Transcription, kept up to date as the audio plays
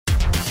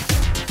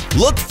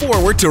Look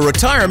forward to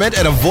retirement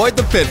and avoid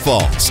the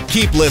pitfalls.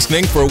 Keep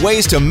listening for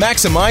ways to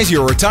maximize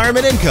your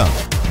retirement income.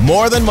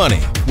 More Than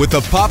Money with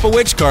the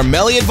Popowich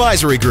Carmeli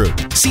Advisory Group,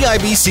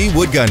 CIBC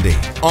Wood Gundy,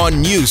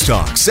 on News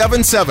Talk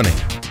 770.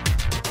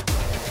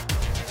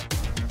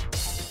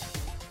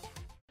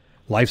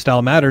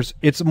 Lifestyle matters.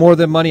 It's More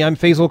Than Money. I'm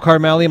Faisal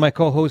Carmeli, my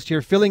co-host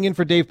here, filling in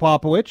for Dave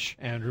Popowich.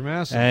 Andrew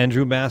Masson.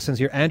 Andrew Masson's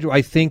here. Andrew,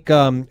 I think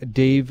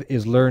Dave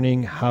is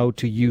learning how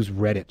to use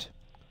Reddit.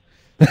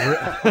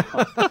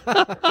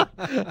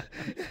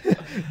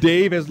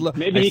 Dave is.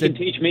 Maybe he can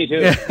teach me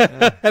too.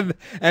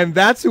 and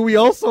that's who we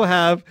also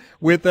have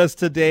with us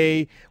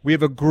today. We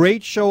have a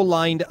great show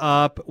lined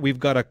up. We've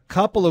got a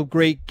couple of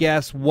great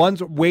guests.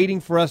 One's waiting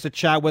for us to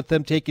chat with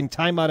them, taking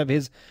time out of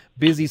his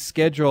busy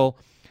schedule.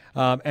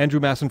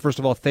 Andrew Masson, first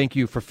of all, thank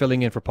you for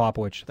filling in for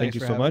Popowich. Thank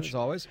you so much. As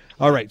always.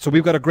 All right, so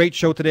we've got a great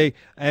show today,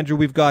 Andrew.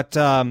 We've got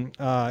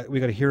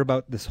to hear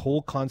about this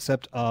whole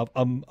concept of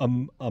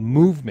a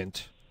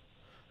movement.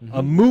 Mm-hmm.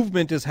 A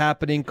movement is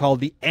happening called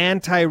the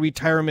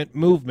anti-retirement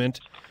movement.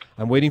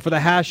 I'm waiting for the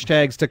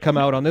hashtags to come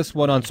out on this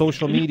one on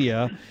social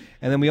media.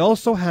 And then we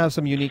also have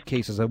some unique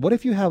cases. What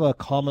if you have a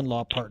common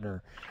law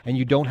partner and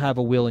you don't have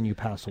a will and you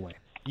pass away?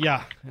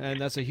 Yeah, and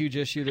that's a huge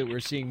issue that we're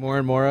seeing more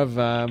and more of,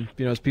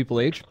 as people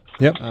age.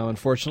 Yep.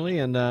 Unfortunately,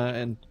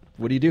 and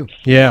what do you do?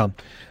 Yeah,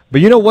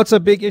 but you know what's a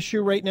big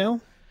issue right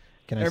now?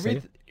 Can I say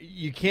it?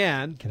 You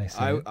can. Can I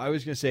say it? I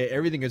was going to say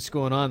everything that's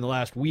going on the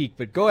last week,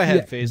 but go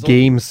ahead, Faisal.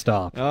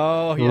 GameStop.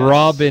 Oh, yes.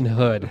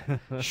 Robinhood.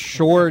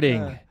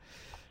 Shorting.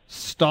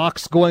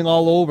 Stocks going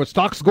all over.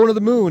 Stocks going to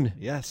the moon.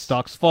 Yes.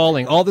 Stocks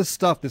falling. All this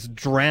stuff, this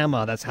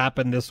drama that's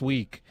happened this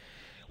week.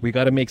 We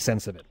got to make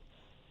sense of it.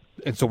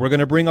 And so we're going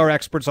to bring our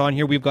experts on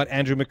here. We've got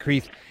Andrew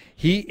McCreath.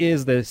 He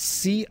is the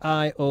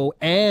CIO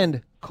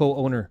and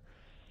co-owner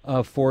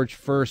of Forge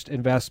First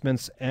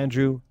Investments.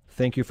 Andrew,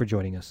 thank you for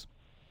joining us.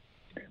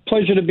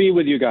 Pleasure to be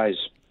with you guys.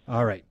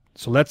 All right.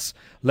 So let's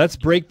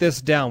break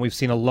this down. We've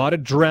seen a lot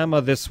of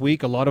drama this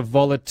week, a lot of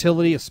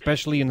volatility,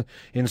 especially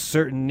in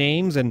certain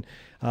names. And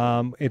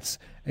it's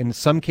in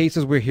some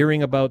cases we're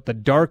hearing about the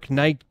dark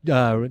night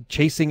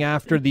chasing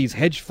after these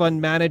hedge fund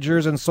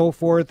managers and so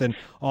forth and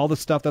all the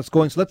stuff that's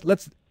going. So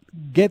let's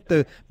get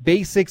the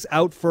basics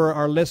out for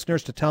our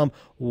listeners to tell them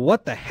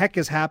what the heck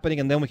is happening,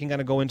 and then we can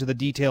kind of go into the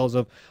details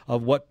of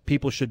what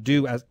people should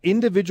do as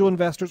individual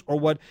investors or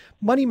what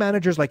money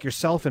managers like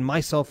yourself and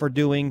myself are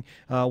doing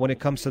when it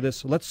comes to this.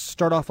 So let's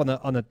start off on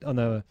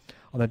the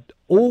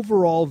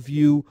overall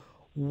view.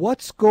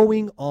 What's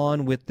going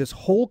on with this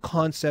whole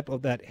concept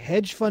of that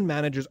hedge fund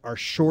managers are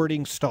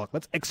shorting stock?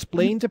 Let's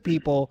explain to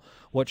people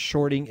what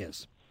shorting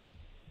is.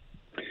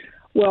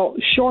 Well,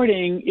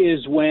 shorting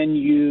is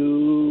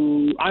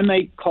when I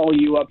might call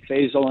you up,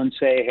 Faisal, and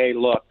say, hey,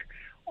 look,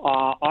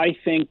 I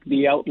think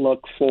the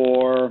outlook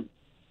for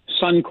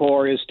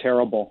Suncor is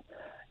terrible.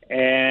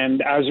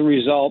 And as a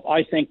result,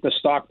 I think the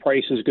stock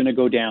price is going to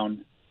go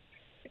down.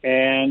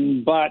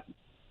 But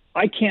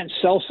I can't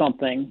sell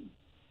something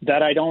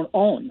that I don't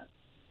own.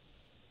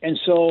 And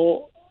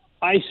so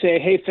I say,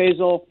 hey,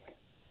 Faisal,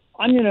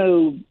 I'm going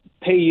to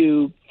pay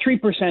you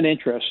 3%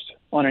 interest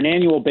on an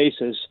annual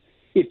basis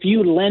if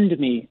you lend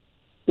me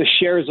the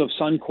shares of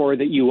Suncor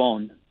that you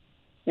own.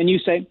 And you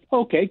say,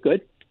 okay,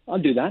 good, I'll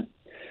do that.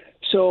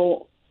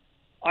 So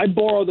I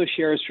borrow the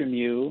shares from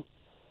you.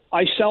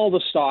 I sell the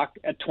stock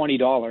at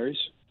 $20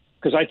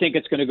 because I think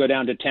it's going to go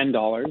down to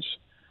 $10.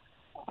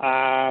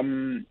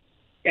 And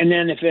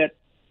then if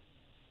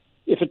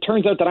it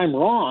turns out that I'm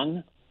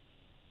wrong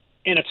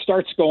and it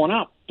starts going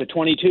up to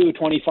 22,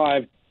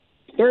 25,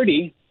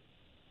 30,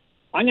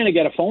 I'm going to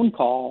get a phone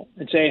call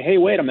and say, hey,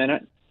 wait a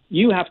minute.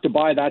 You have to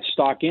buy that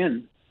stock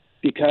in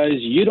because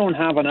you don't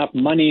have enough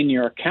money in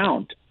your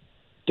account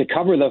to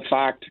cover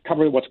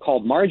what's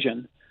called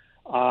margin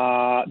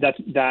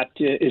that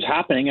is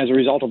happening as a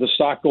result of the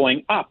stock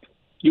going up.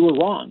 You were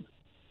wrong.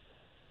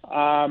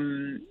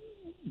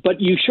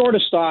 But you short a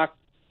stock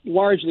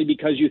largely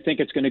because you think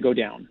it's going to go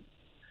down.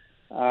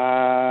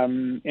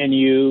 And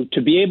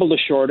to be able to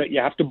short it, you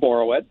have to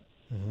borrow it.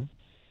 Mm-hmm.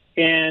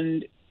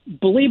 And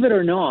believe it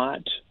or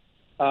not,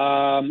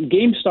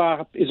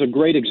 GameStop is a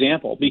great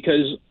example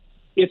because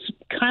it's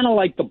kind of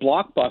like the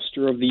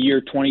Blockbuster of the year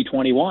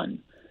 2021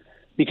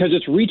 because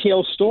it's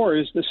retail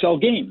stores that sell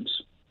games.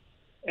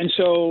 And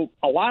so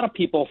a lot of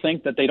people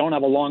think that they don't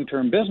have a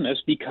long-term business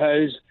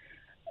because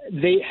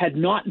they had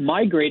not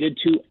migrated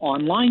to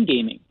online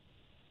gaming.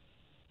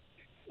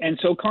 And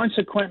so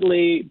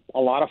consequently, a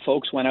lot of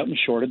folks went out and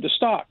shorted the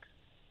stock.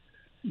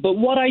 But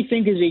what I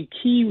think is a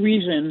key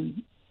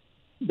reason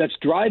that's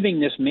driving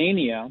this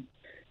mania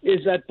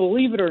is that,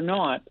 believe it or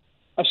not,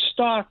 a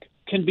stock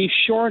can be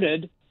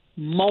shorted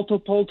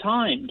multiple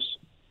times.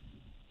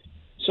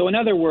 So in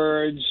other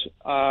words,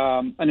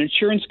 an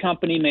insurance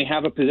company may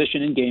have a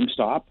position in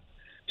GameStop,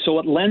 so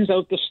it lends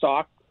out the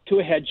stock to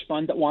a hedge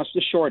fund that wants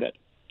to short it,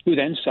 who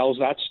then sells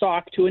that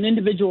stock to an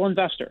individual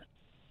investor.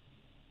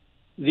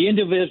 The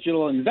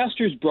individual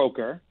investor's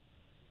broker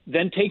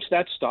then takes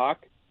that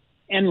stock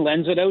and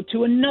lends it out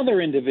to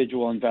another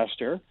individual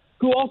investor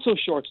who also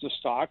shorts the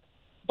stock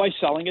by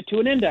selling it to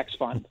an index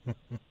fund.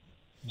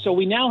 So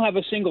we now have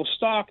a single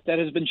stock that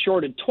has been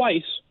shorted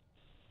twice.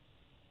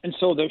 And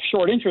so the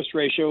short interest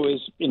ratio is,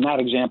 in that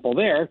example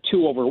there,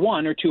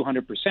 2/1 or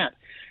 200%.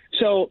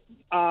 So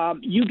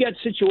you get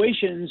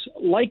situations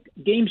like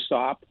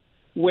GameStop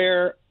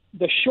where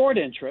the short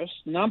interest,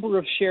 number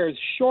of shares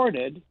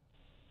shorted,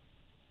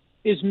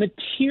 is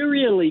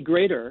materially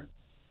greater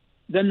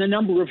than the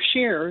number of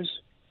shares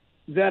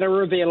that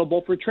are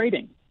available for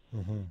trading.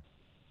 Mm-hmm.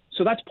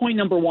 So that's point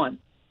number one,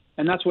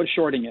 and that's what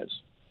shorting is.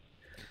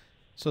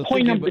 So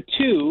point number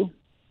two,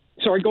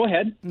 sorry, go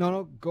ahead.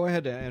 No, go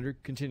ahead, Andrew.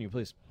 Continue,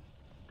 please.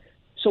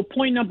 So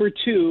point number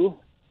two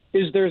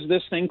is there's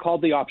this thing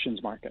called the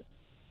options market,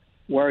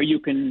 where you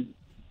can,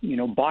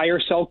 buy or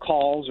sell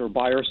calls or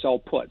buy or sell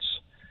puts.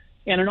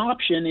 And an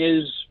option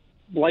is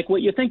like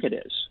what you think it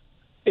is.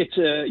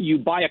 You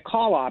buy a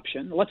call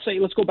option. Let's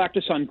go back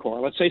to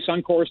Suncor. Let's say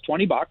Suncor is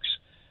 $20.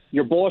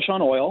 You're bullish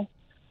on oil.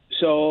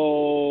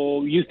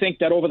 So you think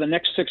that over the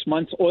next 6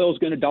 months, oil is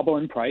going to double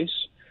in price.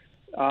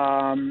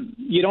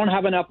 You don't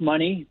have enough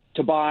money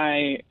to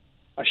buy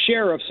a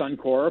share of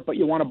Suncor, but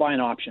you want to buy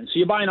an option. So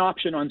you buy an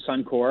option on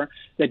Suncor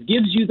that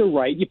gives you the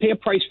right, you pay a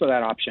price for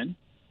that option.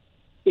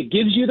 It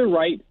gives you the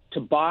right to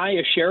buy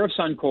a share of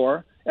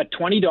Suncor at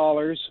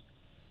 $20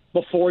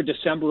 before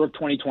December of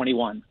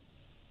 2021.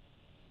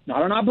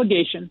 Not an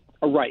obligation,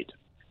 a right.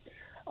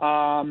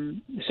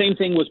 The same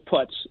thing with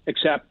puts,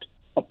 except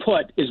a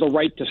put is the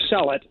right to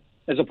sell it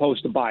as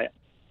opposed to buy it.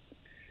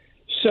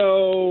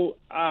 So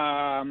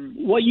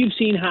what you've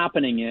seen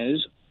happening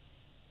is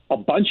a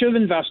bunch of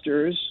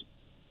investors,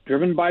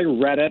 driven by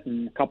Reddit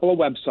and a couple of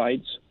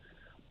websites,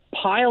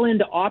 pile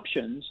into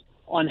options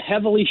on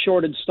heavily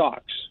shorted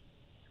stocks.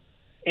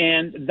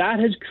 And that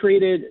has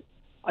created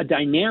a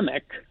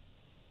dynamic,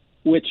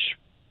 which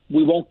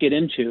we won't get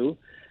into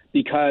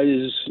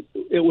because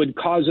it would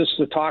cause us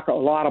to talk a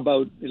lot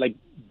about like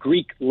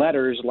Greek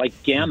letters like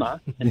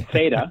gamma and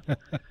theta.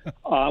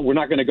 We're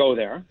not going to go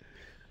there.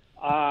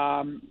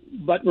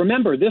 But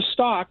remember, this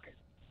stock,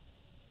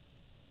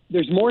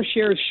 there's more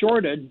shares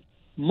shorted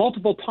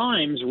multiple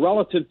times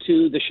relative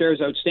to the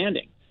shares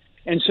outstanding.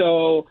 And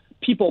so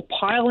people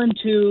pile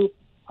into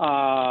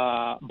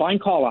buying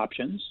call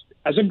options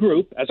as a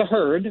group, as a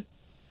herd,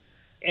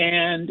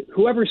 and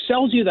whoever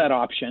sells you that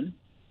option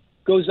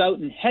goes out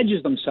and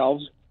hedges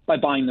themselves by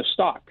buying the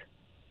stock.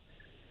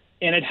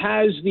 And it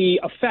has the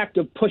effect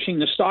of pushing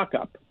the stock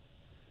up.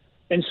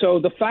 And so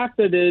the fact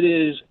that it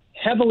is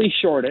heavily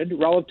shorted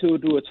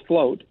relative to its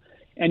float,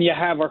 and you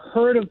have a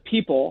herd of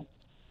people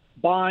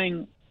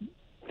buying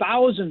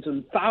thousands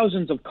and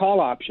thousands of call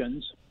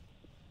options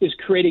is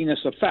creating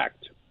this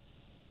effect.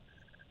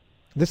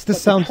 This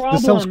sounds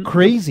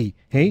crazy.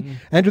 Hey,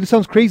 Andrew, this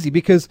sounds crazy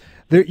because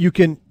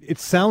it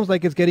sounds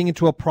like it's getting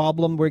into a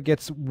problem where it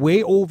gets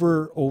way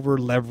over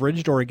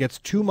leveraged, or it gets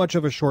too much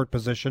of a short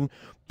position.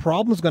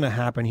 Problem's going to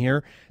happen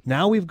here.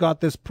 Now we've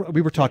got this.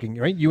 We were talking,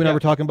 right? You and I were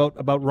talking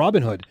about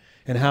Robinhood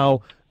and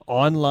how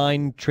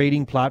online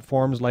trading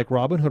platforms like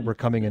Robinhood were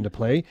coming into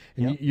play,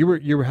 and we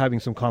were having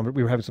some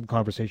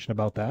conversation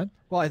about that.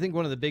 Well, I think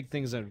one of the big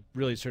things I'm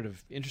really sort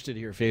of interested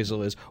here,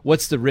 Faisal, is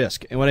what's the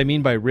risk? And what I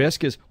mean by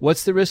risk is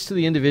what's the risk to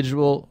the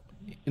individual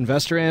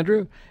investor,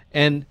 Andrew?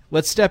 And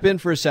let's step in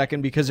for a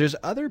second because there's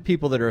other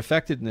people that are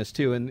affected in this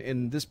too. And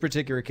in this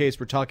particular case,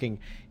 we're talking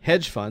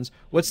hedge funds.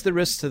 What's the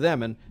risk to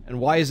them, and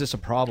why is this a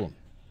problem?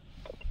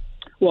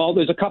 Well,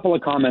 there's a couple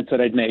of comments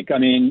that I'd make. I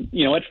mean,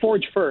 at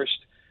Forge First,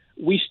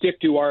 we stick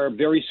to our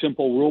very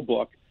simple rule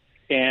book,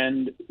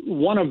 and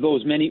one of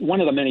the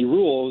many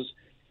rules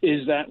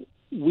is that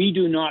we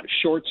do not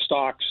short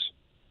stocks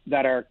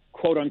that are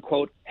quote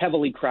unquote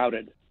heavily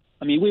crowded.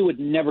 I mean, we would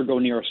never go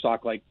near a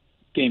stock like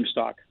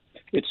GameStop.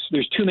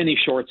 There's too many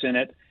shorts in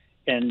it,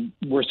 and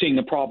we're seeing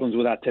the problems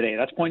with that today.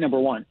 That's point number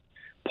one.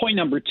 Point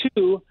number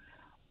two,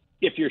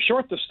 if you're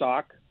short the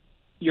stock,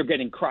 you're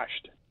getting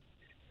crushed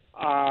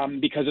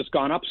because it's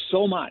gone up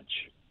so much.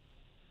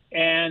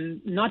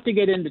 And not to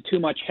get into too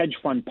much hedge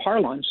fund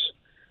parlance,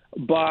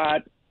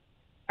 but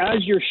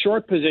as your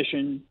short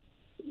position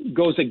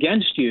goes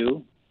against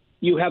you,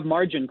 you have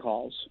margin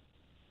calls.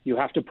 You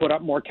have to put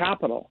up more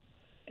capital.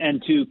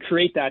 And to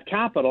create that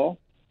capital,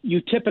 you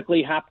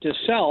typically have to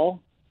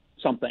sell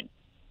something.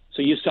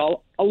 So you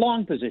sell a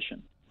long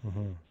position.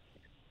 Mm-hmm.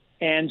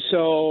 And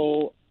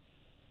so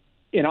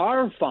in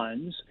our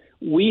funds,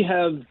 we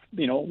have,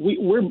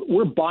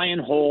 we're buy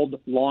and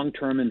hold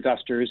long-term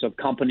investors of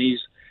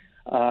companies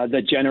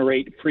that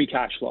generate free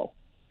cash flow.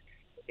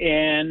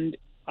 And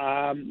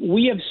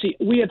we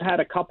have had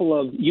a couple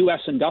of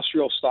U.S.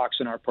 industrial stocks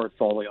in our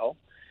portfolio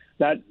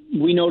that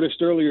we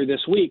noticed earlier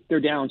this week. They're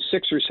down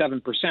 6 or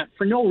 7%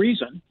 for no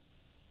reason.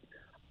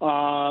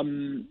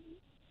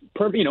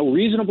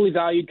 Reasonably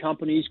valued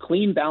companies,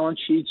 clean balance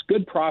sheets,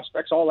 good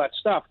prospects, all that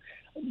stuff.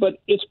 But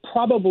it's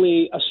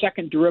probably a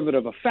second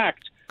derivative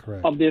effect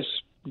of this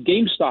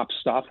GameStop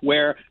stuff,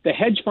 where the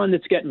hedge fund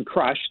that's getting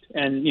crushed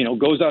and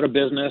goes out of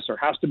business or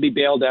has to be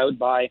bailed out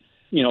by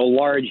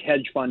large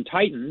hedge fund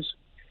titans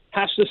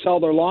has to sell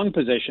their long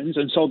positions.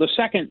 And so the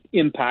second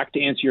impact,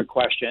 to answer your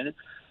question,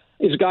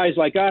 is guys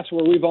like us,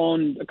 where we've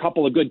owned a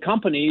couple of good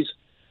companies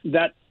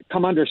that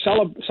come under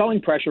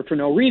selling pressure for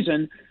no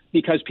reason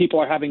because people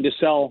are having to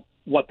sell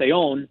what they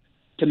own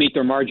to meet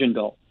their margin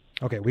goal.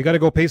 Okay, we got to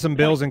go pay some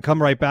bills and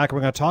come right back. We're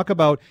going to talk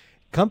about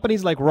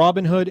companies like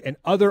Robinhood and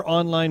other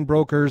online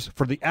brokers.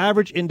 For the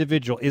average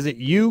individual, is it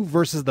you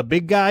versus the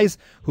big guys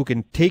who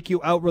can take you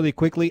out really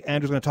quickly?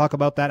 Andrew's going to talk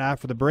about that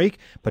after the break.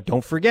 But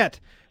don't forget,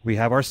 we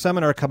have our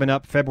seminar coming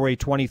up February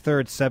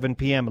 23rd, 7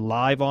 p.m.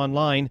 live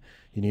online.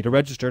 You need to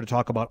register to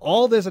talk about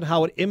all this and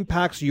how it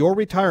impacts your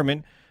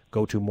retirement.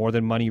 Go to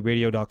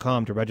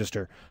morethanmoneyradio.com to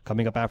register.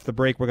 Coming up after the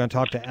break, we're going to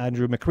talk to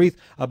Andrew McCreath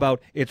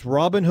about it's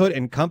Robinhood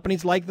and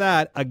companies like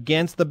that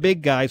against the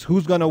big guys.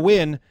 Who's going to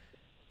win?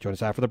 Join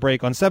us after the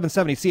break on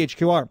 770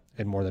 CHQR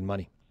and More Than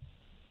Money.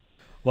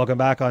 Welcome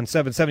back on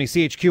 770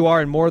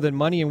 CHQR and More Than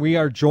Money, and we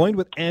are joined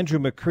with Andrew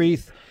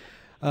McCreath,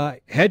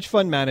 hedge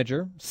fund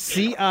manager,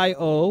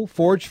 CIO,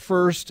 Forge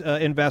First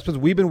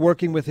Investments. We've been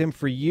working with him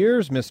for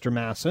years, Mr.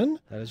 Masson.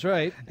 That is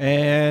right.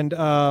 And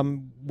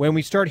when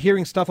we start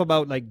hearing stuff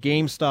about like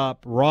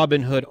GameStop,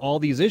 Robinhood, all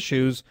these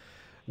issues,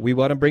 we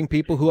want to bring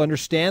people who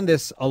understand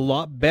this a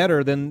lot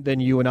better than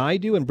you and I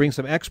do and bring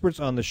some experts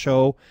on the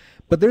show.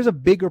 But there's a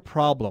bigger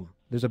problem.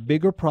 There's a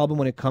bigger problem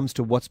when it comes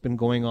to what's been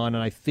going on,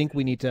 and I think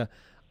we need to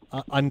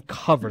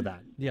uncover that.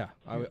 Yeah,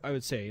 I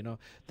would say,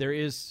 there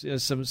is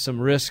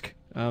some risk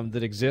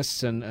that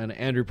exists, and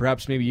Andrew,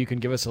 perhaps maybe you can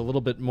give us a little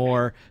bit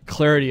more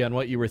clarity on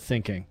what you were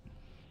thinking.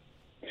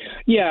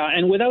 Yeah,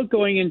 and without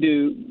going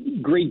into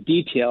great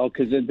detail,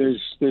 because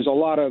there's a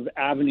lot of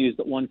avenues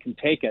that one can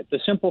take it, the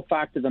simple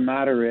fact of the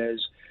matter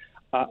is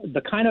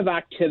the kind of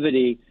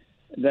activity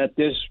that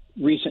this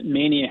recent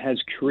mania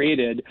has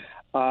created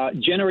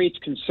generates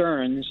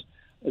concerns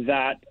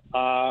that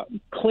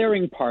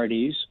clearing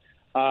parties,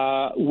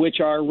 which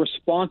are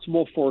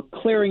responsible for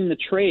clearing the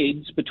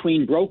trades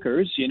between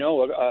brokers,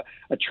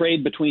 a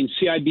trade between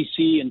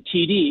CIBC and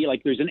TD,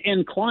 like there's an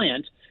end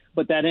client,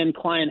 but that end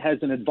client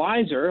has an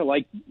advisor,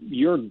 like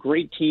your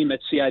great team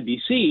at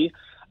CIBC,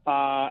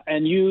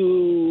 and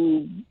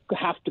you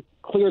have to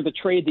clear the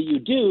trade that you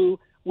do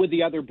with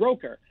the other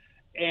broker.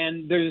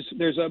 And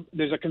there's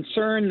a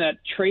concern that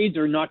trades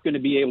are not going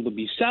to be able to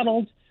be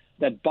settled,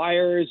 that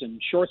buyers and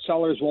short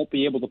sellers won't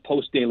be able to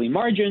post daily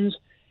margins,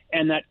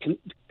 and that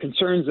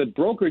concerns that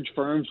brokerage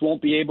firms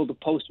won't be able to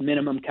post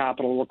minimum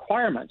capital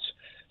requirements.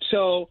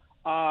 So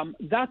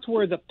that's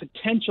where the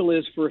potential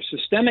is for a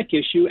systemic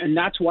issue, and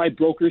that's why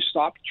brokers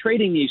stopped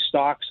trading these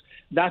stocks.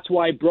 That's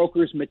why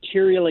brokers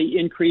materially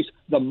increase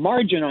the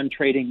margin on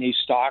trading these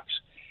stocks.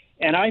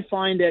 And I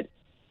find it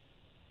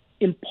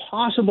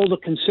impossible to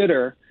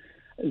consider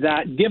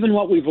that, given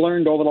what we've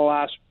learned over the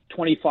last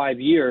 25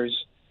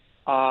 years,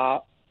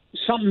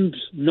 something's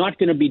not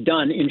going to be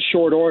done in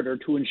short order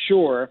to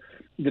ensure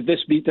that this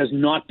does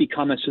not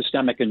become a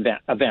systemic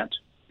event.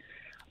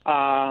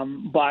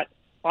 But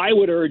I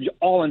would urge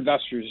all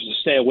investors to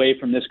stay away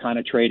from this kind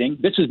of trading.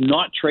 This is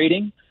not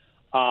trading.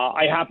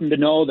 I happen to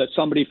know that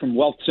somebody from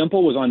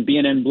Wealthsimple was on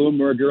BNN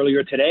Bloomberg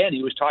earlier today, and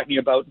he was talking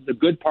about the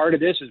good part of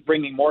this is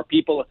bringing more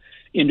people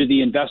into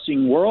the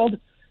investing world.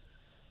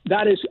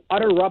 That is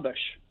utter rubbish.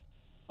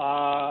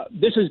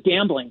 This is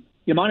gambling.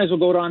 You might as well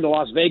go down to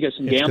Las Vegas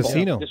and gamble.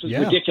 Casino. This is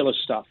ridiculous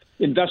stuff.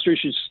 Investors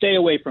should stay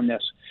away from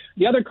this.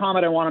 The other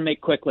comment I want to make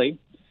quickly,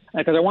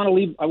 because I want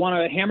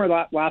to hammer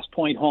that last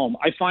point home.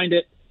 I find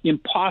it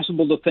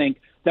impossible to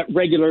think that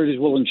regulators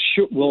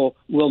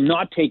will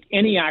not take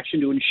any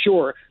action to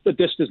ensure that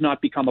this does not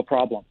become a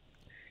problem.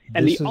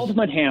 And the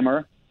ultimate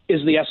hammer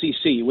is the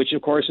SEC, which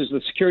of course is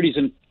the Securities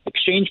and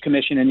Exchange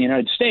Commission in the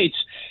United States.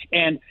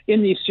 And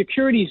in the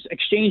Securities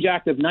Exchange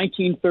Act of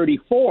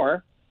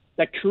 1934,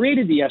 that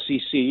created the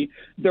SEC,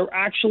 there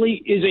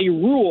actually is a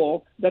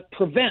rule that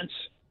prevents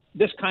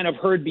this kind of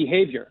herd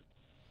behavior.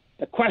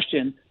 The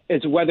question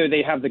is whether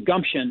they have the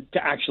gumption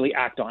to actually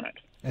act on it.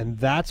 And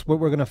that's what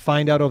we're going to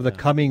find out over the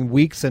coming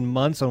weeks and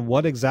months on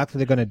what exactly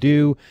they're going to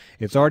do.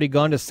 It's already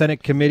gone to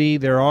Senate committee.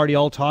 They're already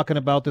all talking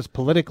about this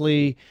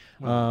politically.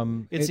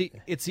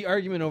 It's the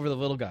argument over the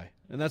little guy,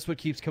 and that's what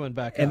keeps coming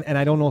back up. And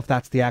I don't know if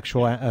that's the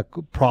actual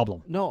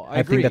problem. No, I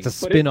agree. think that's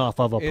a spin-off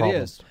of a problem.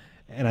 It is.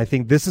 And I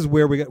think this is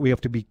where we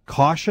have to be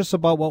cautious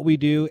about what we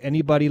do.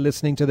 Anybody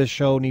listening to this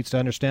show needs to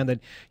understand that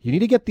you need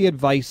to get the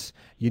advice.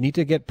 You need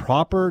to get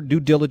proper due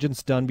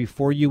diligence done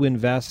before you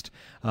invest.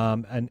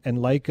 And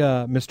like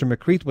Mr.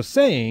 McCreath was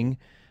saying,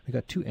 we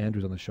got two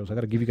Andrews on the show, so I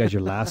got to give you guys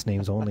your last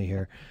names only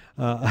here.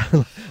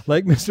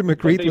 Like Mr.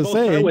 McCreath was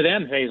saying, start with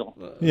M, Hazel.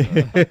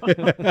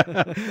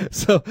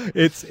 So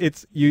this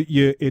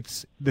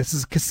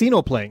is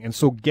casino playing, and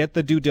so get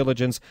the due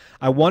diligence.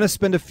 I want to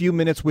spend a few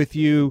minutes with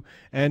you,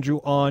 Andrew,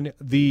 on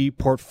the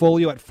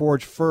portfolio at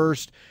Forge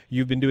First.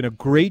 You've been doing a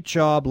great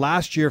job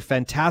last year,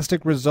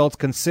 fantastic results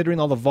considering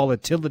all the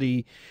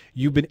volatility.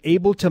 You've been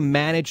able to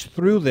manage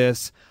through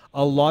this.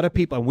 a lot of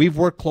people, and we've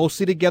worked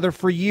closely together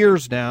for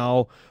years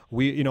now.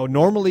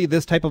 Normally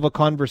this type of a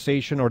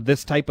conversation or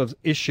this type of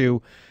issue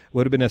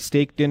would have been a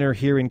steak dinner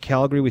here in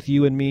Calgary with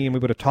you and me, and we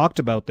would have talked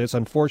about this.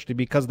 Unfortunately,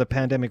 because of the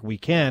pandemic, we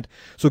can't.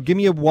 So give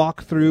me a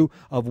walkthrough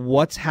of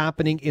what's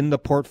happening in the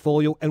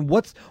portfolio and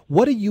what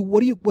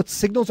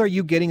signals are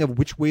you getting of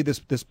which way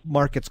this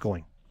market's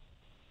going?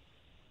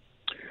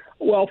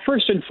 Well,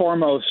 first and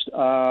foremost,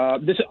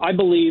 I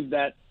believe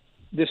that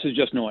this is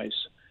just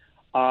noise,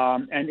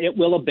 and it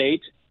will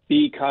abate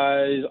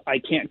because I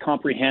can't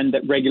comprehend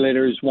that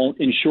regulators won't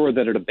ensure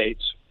that it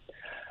abates.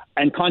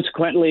 And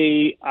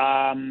consequently,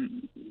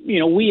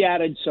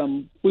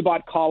 we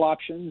bought call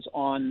options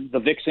on the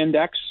VIX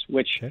index,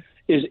 which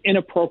is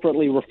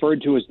inappropriately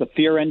referred to as the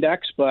fear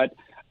index, but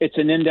it's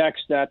an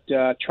index that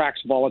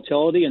tracks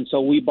volatility. And so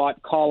we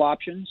bought call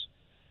options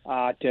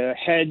to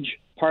hedge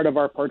part of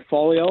our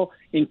portfolio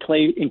in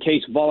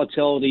case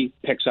volatility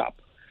picks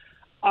up.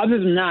 Other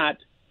than that,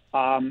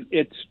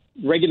 it's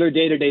regular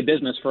day-to-day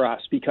business for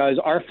us because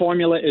our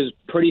formula is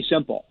pretty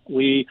simple.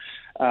 We're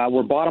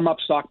bottom-up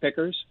stock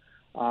pickers.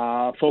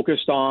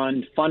 Focused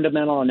on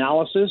fundamental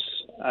analysis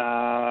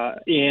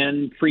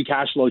and free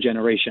cash flow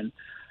generation.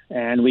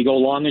 And we go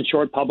long and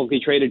short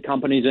publicly traded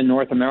companies in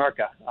North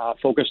America,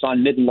 focused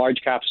on mid and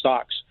large cap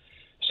stocks.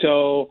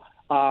 So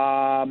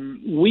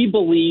we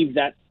believe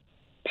that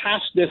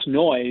past this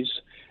noise,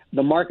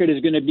 the market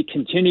is going to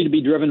continue to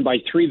be driven by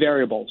three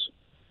variables.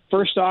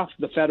 First off,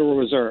 the Federal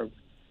Reserve.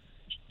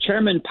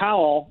 Chairman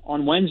Powell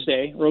on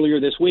Wednesday, earlier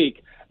this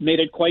week, made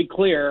it quite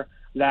clear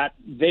that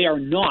they are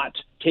not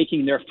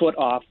taking their foot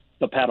off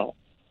the pedal.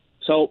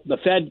 So the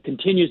Fed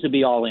continues to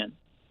be all in.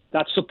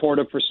 That's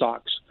supportive for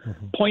stocks.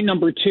 Mm-hmm. Point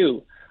number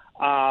two,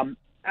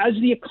 as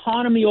the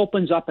economy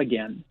opens up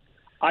again,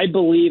 I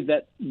believe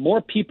that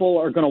more people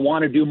are going to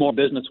want to do more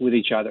business with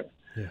each other.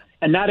 Yeah.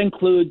 And that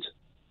includes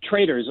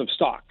traders of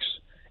stocks.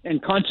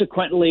 And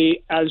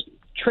consequently, as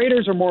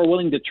traders are more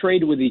willing to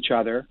trade with each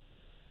other,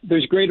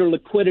 there's greater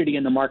liquidity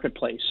in the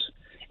marketplace.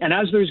 And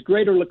as there's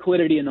greater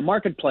liquidity in the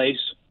marketplace,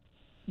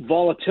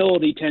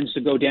 volatility tends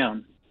to go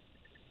down.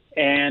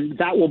 And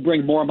that will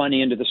bring more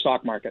money into the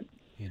stock market.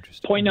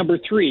 Point number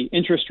three,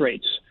 interest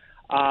rates.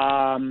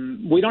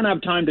 We don't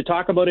have time to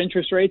talk about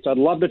interest rates. I'd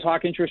love to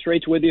talk interest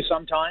rates with you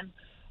sometime.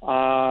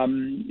 Viewers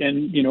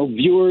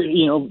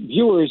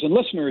and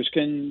listeners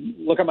can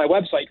look at my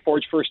website,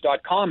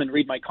 forgefirst.com, and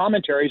read my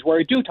commentaries where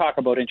I do talk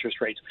about interest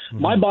rates.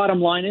 Mm-hmm. My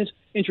bottom line is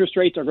interest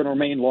rates are going to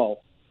remain low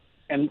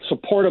and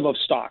supportive of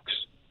stocks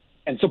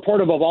and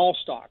supportive of all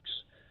stocks.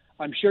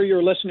 I'm sure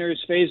your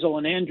listeners, Faisal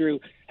and Andrew,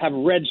 have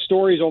read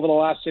stories over the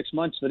last 6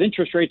 months that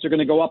interest rates are going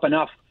to go up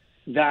enough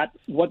that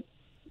what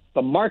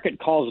the market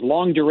calls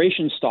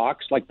long-duration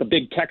stocks, like the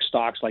big tech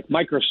stocks like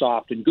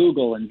Microsoft and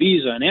Google and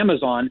Visa and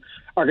Amazon,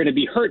 are going to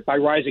be hurt by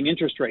rising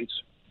interest rates.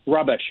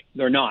 Rubbish.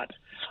 They're not.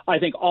 I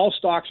think all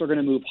stocks are going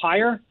to move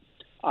higher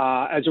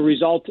as a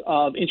result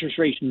of interest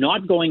rates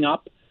not going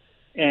up.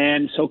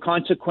 And so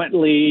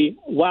consequently,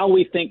 while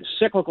we think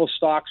cyclical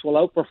stocks will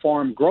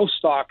outperform growth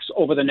stocks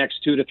over the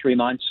next 2 to 3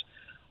 months,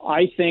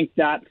 I think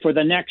that for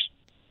the next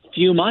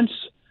few months,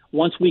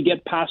 once we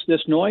get past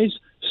this noise,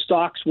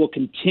 stocks will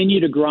continue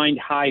to grind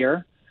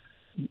higher,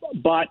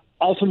 but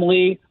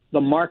ultimately the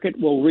market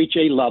will reach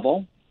a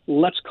level,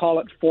 let's call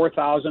it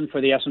 4,000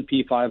 for the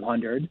S&P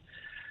 500,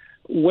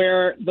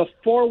 where the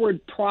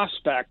forward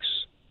prospects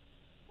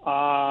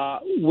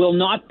will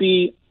not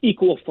be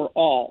equal for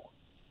all.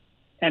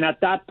 And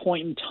at that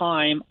point in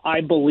time,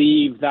 I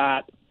believe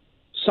that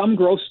some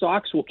growth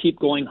stocks will keep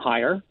going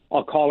higher.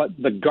 I'll call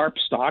it the GARP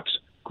stocks,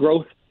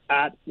 growth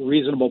at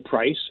reasonable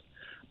price,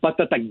 but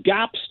that the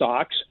gap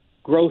stocks,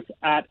 growth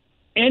at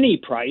any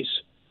price,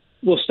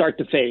 will start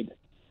to fade.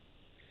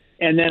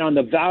 And then on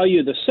the value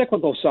of the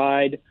cyclical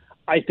side,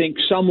 I think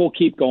some will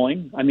keep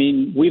going. I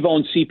mean, we've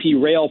owned CP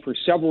Rail for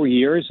several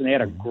years, and they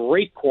had a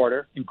great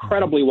quarter,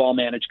 incredibly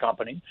well-managed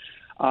company.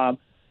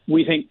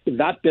 We think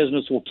that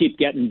business will keep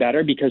getting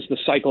better because as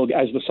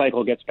the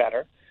cycle gets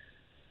better.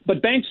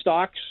 But bank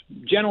stocks,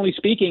 generally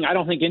speaking, I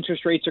don't think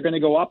interest rates are going to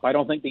go up. I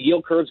don't think the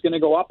yield curve is going to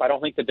go up. I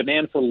don't think the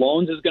demand for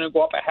loans is going to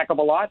go up a heck of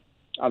a lot,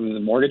 other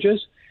than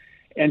mortgages.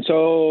 And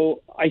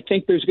so I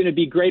think there's going to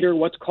be greater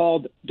what's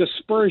called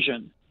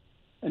dispersion.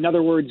 In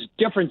other words,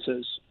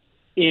 differences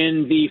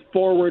in the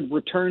forward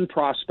return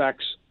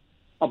prospects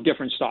of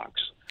different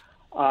stocks.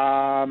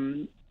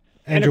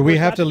 Andrew, we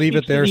have to leave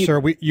it there,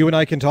 sir. You and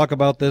I can talk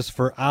about this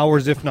for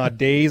hours, if not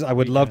days. I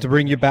would love to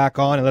bring you back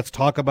on and let's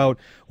talk about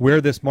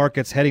where this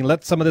market's heading.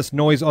 Let some of this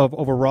noise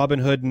over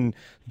Robinhood and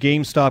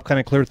GameStop kind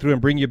of clear through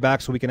and bring you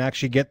back so we can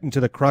actually get into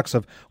the crux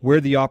of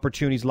where the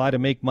opportunities lie to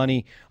make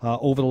money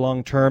over the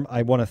long term.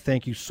 I want to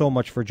thank you so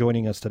much for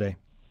joining us today.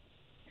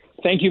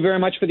 Thank you very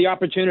much for the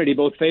opportunity,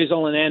 both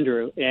Faisal and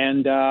Andrew.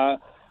 And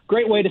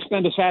great way to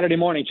spend a Saturday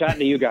morning chatting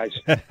to you guys.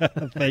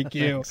 Thank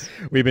you. Thanks.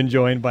 We've been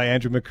joined by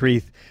Andrew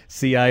McCreath,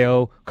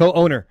 CIO,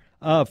 co-owner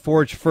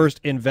Forge First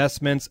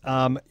Investments.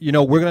 We're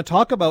going to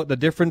talk about the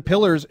different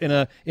pillars in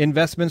a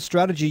investment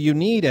strategy you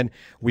need. And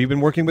we've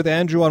been working with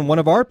Andrew on one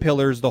of our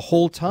pillars the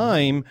whole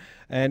time.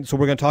 And so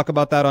we're going to talk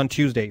about that on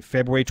Tuesday,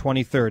 February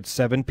 23rd,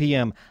 7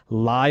 p.m.,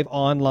 live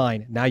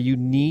online. Now, you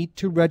need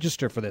to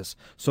register for this.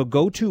 So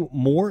go to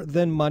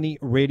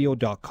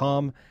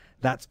morethanmoneyradio.com.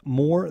 That's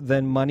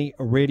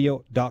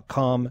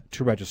morethanmoneyradio.com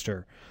to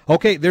register.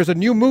 Okay, there's a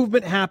new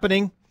movement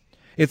happening.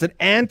 It's an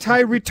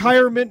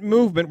anti-retirement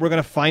movement. We're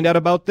going to find out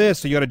about this.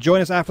 So you got to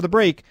join us after the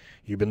break.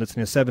 You've been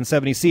listening to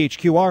 770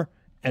 CHQR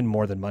and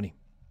More Than Money.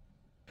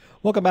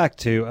 Welcome back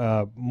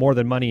to More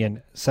Than Money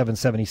and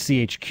 770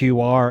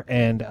 CHQR.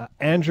 And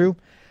Andrew,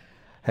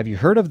 have you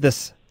heard of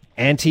this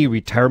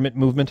anti-retirement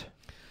movement?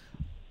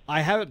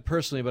 I haven't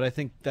personally, but I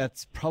think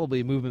that's probably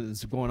a movement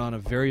that's going on a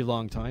very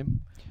long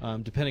time.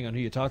 Depending on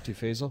who you talk to,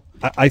 Faisal.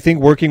 I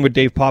think working with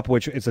Dave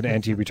Popovich is an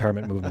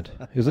anti-retirement movement,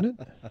 isn't it?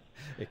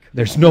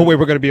 There's no way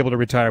we're going to be able to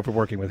retire if we're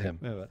working with him.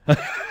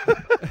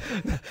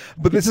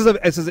 But this is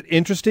an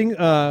interesting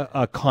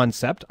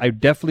concept. I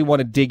definitely want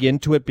to dig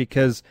into it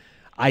because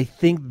I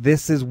think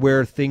this is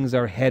where things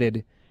are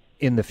headed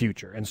in the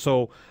future. And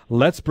so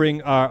let's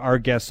bring our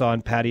guests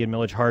on, Patty and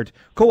Millage Hart,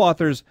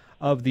 co-authors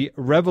of The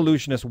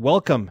Revolutionist.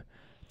 Welcome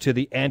to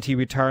the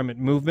anti-retirement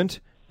movement.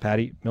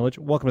 Patty, Millage,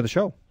 welcome to the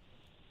show.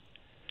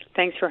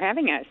 Thanks for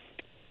having us.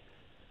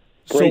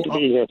 Great to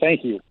be here.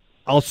 Thank you.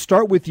 I'll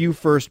start with you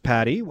first,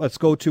 Patty. Let's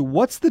go to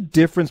what's the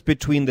difference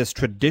between this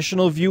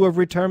traditional view of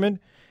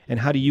retirement and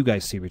how do you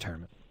guys see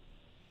retirement?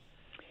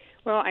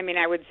 Well, I mean,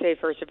 I would say,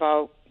 first of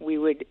all, we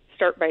would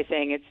start by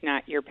saying it's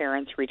not your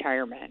parents'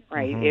 retirement,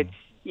 right? Mm-hmm. It's,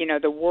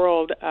 the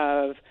world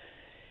of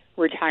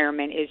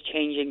retirement is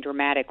changing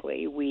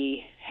dramatically.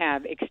 We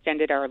have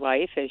extended our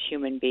life as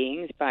human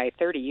beings by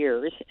 30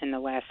 years in the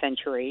last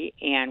century,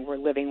 and we're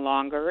living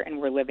longer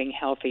and we're living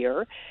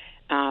healthier.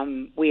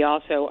 We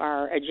also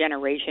are a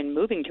generation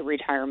moving to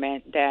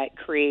retirement that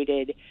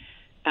created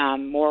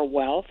more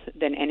wealth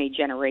than any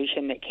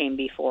generation that came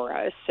before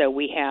us. So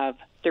we have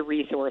the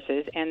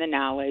resources and the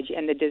knowledge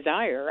and the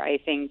desire, I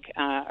think,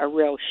 a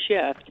real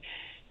shift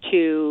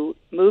to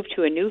move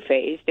to a new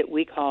phase that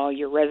we call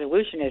your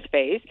resolutionist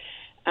phase,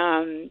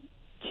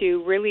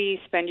 to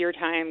really spend your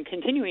time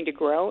continuing to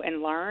grow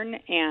and learn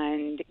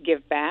and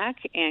give back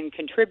and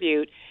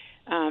contribute,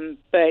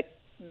 but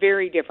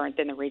very different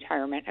than the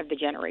retirement of the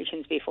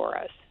generations before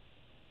us.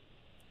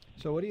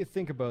 So what do you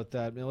think about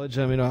that, Millage?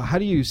 I mean, how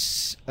do you,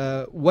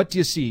 what do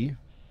you see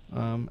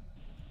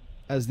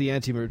as the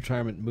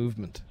anti-retirement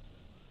movement?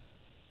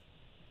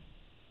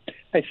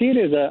 I see it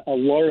as a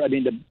large,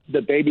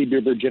 the baby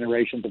boomer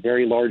generation is a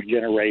very large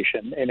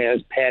generation, and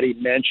as Patty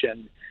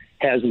mentioned,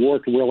 has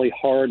worked really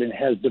hard and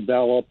has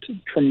developed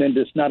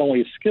tremendous not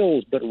only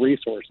skills but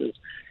resources.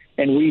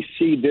 And we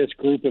see this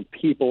group of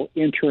people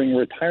entering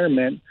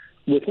retirement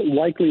with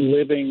likely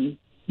living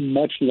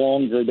much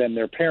longer than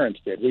their parents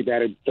did. We've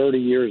added 30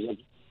 years of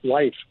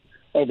life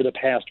over the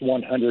past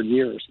 100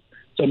 years.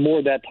 So more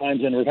of that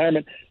time's in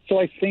retirement. So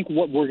I think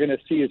what we're going to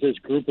see is this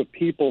group of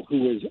people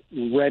who is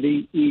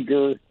ready,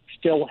 eager,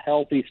 still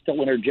healthy,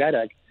 still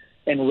energetic,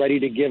 and ready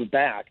to give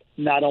back,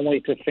 not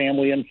only to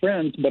family and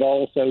friends, but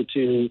also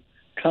to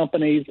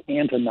companies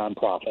and to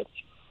nonprofits.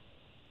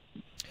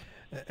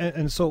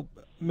 And so,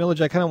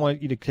 Millage, I kind of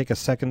want you to take a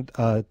second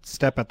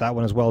step at that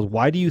one as well.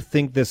 Why do you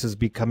think this is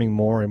becoming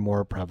more and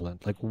more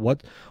prevalent? Like,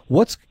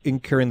 what's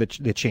incurring the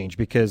change?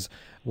 Because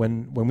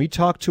when we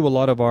talk to a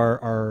lot of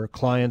our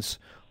clients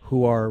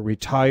who are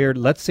retired,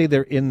 let's say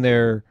they're in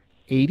their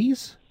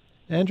 80s,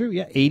 Andrew,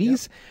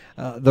 80s,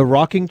 the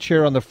rocking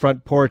chair on the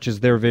front porch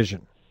is their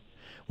vision.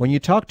 When you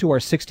talk to our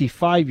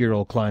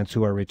 65-year-old clients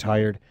who are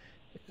retired,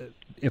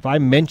 if I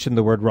mention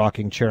the word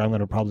rocking chair, I'm going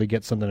to probably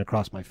get something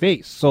across my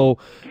face. So,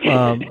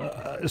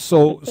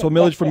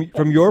 Millage,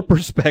 from your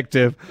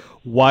perspective,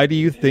 why do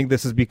you think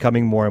this is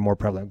becoming more and more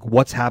prevalent?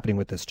 What's happening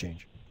with this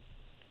change?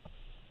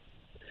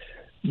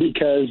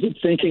 Because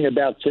thinking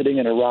about sitting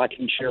in a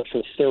rocking chair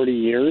for 30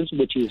 years,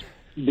 which is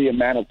the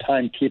amount of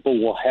time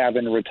people will have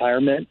in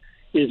retirement,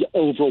 is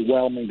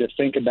overwhelming to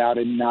think about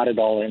and not at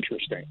all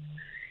interesting.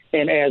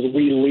 And as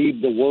we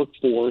leave the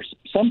workforce,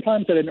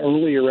 sometimes at an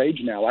earlier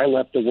age now, I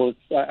left the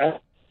workforce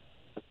at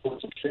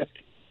 50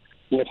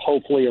 with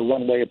hopefully a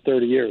runway of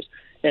 30 years.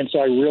 And so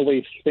I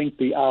really think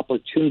the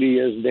opportunity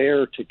is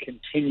there to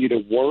continue to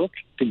work,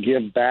 to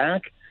give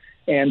back,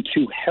 and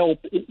to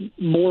help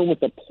more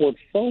with a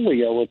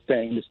portfolio of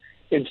things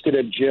instead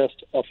of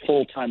just a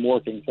full-time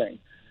working thing.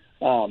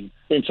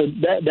 And so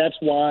that's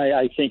why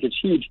I think it's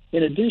huge.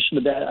 In addition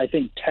to that, I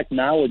think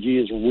technology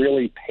is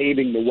really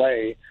paving the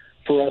way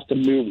for us to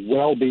move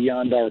well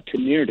beyond our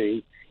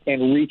community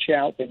and reach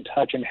out and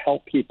touch and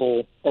help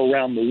people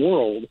around the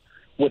world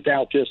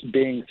without just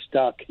being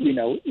stuck,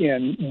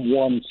 in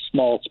one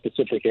small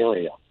specific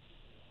area.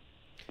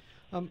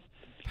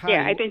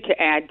 Yeah, I think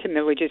to add to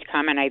Millage's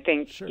comment, I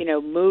think,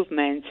 sure,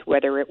 movements,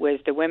 whether it was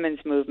the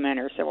women's movement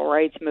or civil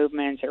rights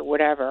movements or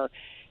whatever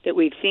that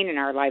we've seen in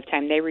our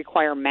lifetime, they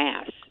require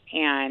mass.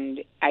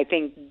 And I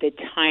think the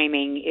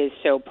timing is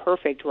so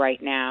perfect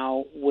right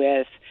now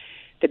with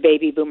the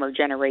baby boomer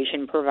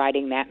generation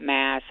providing that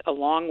mass,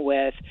 along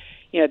with,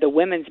 the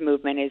women's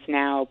movement is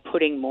now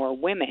putting more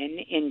women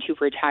into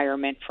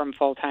retirement from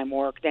full-time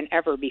work than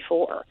ever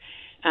before.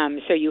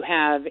 So you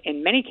have,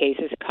 in many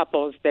cases,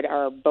 couples that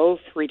are both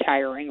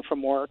retiring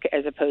from work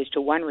as opposed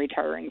to one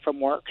retiring from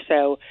work.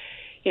 So,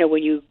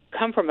 when you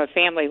come from a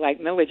family like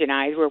Millage and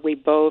I, where we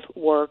both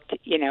worked,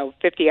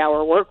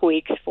 50-hour work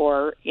weeks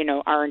for,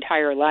 our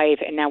entire life,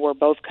 and now we're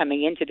both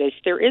coming into this,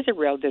 there is a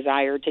real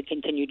desire to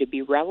continue to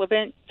be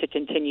relevant, to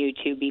continue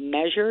to be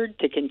measured,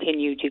 to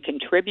continue to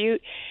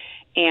contribute.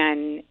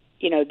 And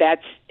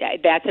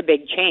that's a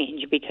big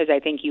change, because I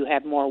think you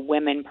have more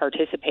women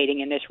participating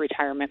in this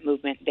retirement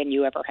movement than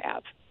you ever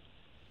have.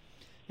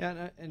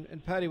 Yeah,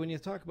 and Patty, when you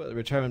talk about the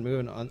retirement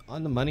movement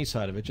on the money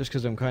side of it, just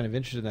because I'm kind of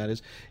interested in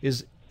that,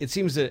 is it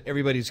seems that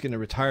everybody's going to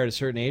retire at a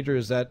certain age, or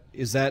is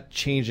that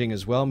changing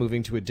as well,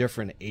 moving to a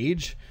different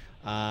age,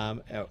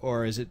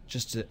 or is it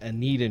just a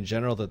need in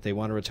general that they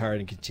want to retire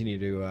and continue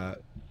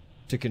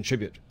to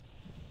contribute?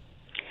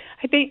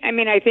 I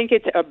think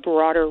it's a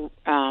broader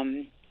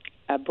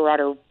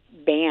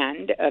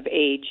band of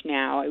age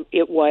now.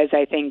 It was,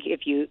 I think,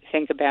 if you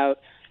think about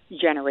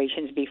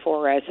generations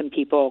before us and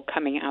people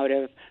coming out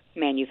of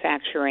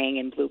manufacturing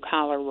and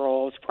blue-collar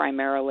roles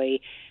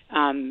primarily,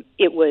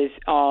 it was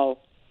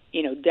all,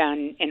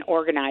 done and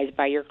organized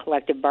by your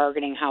collective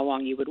bargaining, how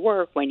long you would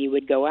work, when you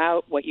would go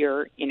out, what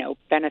your,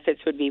 benefits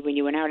would be when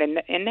you went out.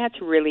 And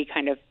that's really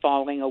kind of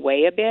falling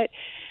away a bit.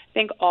 I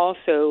think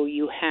also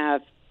you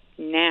have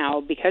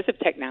now, because of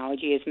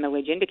technology, as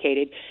Millage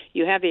indicated,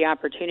 you have the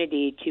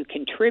opportunity to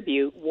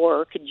contribute,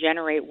 work,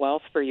 generate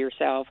wealth for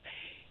yourself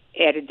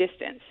at a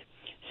distance.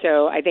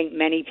 So I think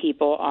many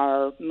people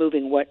are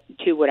moving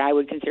to what I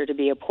would consider to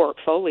be a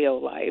portfolio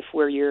life,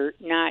 where you're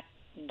not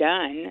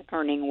done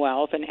earning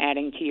wealth and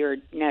adding to your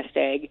nest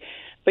egg,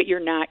 but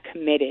you're not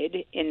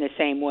committed in the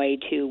same way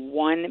to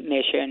one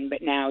mission,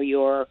 but now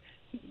you're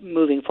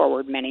moving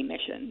forward many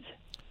missions.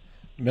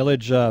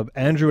 Millage,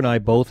 Andrew and I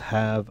both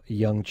have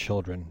young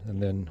children,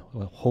 and then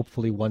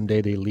hopefully one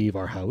day they leave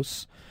our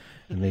house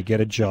and they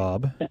get a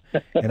job.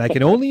 And I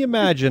can only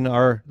imagine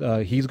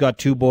he's got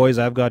 2 boys,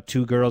 I've got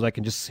 2 girls. I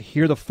can just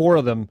hear the 4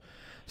 of them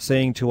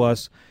saying to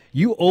us,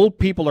 "You old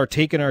people are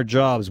taking our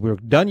jobs. We're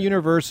done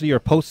university or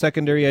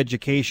post-secondary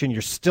education.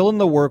 You're still in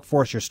the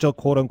workforce. You're still,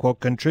 quote-unquote,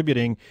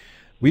 contributing.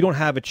 We don't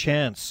have a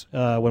chance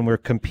when we're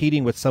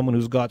competing with someone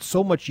who's got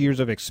so much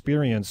years of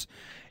experience."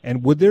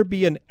 And would there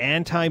be an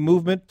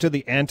anti-movement to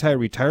the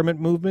anti-retirement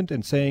movement,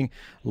 and saying,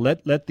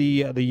 let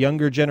the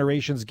younger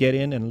generations get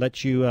in and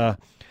let you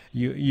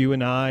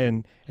and I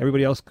and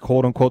everybody else,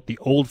 quote unquote, the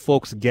old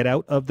folks, get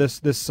out of this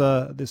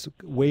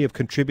way of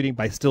contributing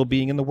by still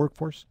being in the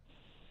workforce?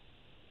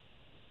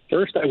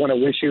 First, I want to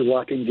wish you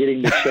luck in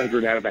getting the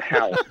children out of the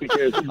house,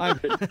 because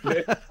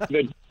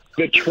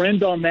the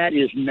trend on that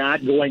is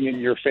not going in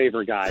your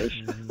favor, guys.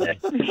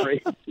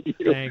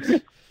 Thanks.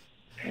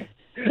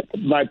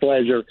 My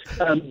pleasure.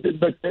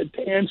 But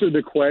to answer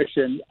the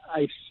question,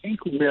 I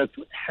think with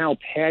how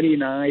Patty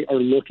and I are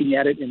looking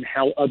at it and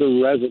how other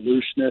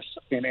resolutionists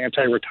and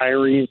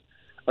anti-retirees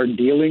are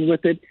dealing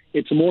with it,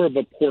 it's more of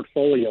a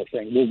portfolio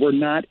thing, where we're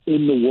not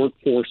in the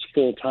workforce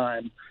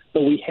full-time,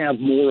 but we have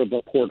more of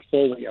a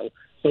portfolio.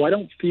 So I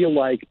don't feel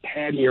like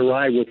Patty or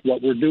I, with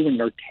what we're doing,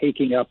 are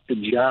taking up the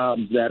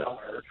jobs that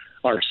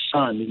our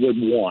son would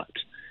want.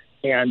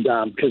 And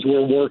because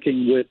we're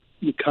working with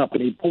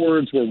company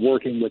boards, we're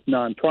working with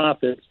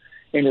nonprofits,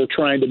 and we're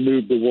trying to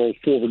move the world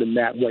forward in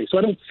that way. So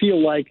I don't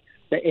feel like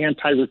the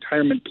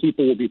anti-retirement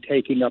people will be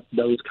taking up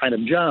those kind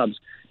of jobs,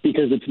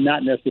 because it's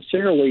not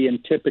necessarily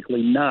and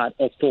typically not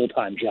a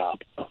full-time job.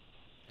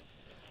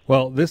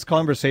 Well, this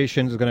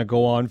conversation is going to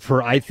go on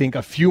for, I think,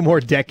 a few more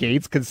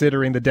decades,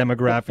 considering the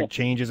demographic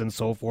changes and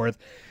so forth.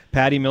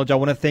 Patty, Millage, I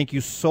want to thank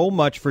you so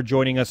much for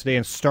joining us today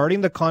and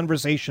starting the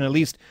conversation, at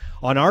least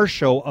on our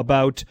show,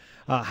 about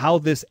how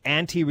this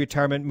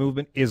anti-retirement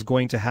movement is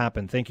going to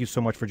happen. Thank you so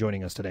much for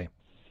joining us today.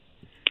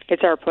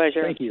 It's our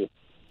pleasure. Thank you.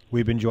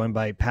 We've been joined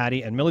by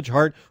Patty and Millage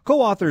Hart,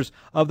 co-authors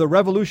of The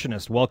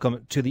Revolutionist.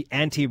 Welcome to the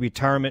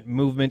anti-retirement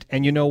movement.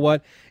 And you know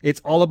what?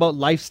 It's all about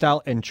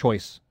lifestyle and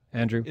choice,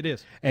 Andrew. It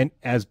is. And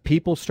as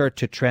people start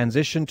to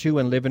transition to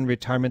and live in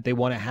retirement, they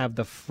want to have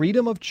the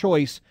freedom of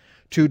choice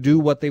to do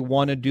what they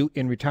want to do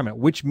in retirement,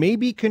 which may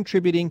be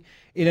contributing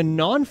in a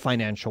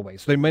non-financial way.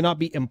 So they may not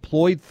be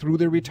employed through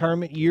their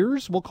retirement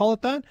years, we'll call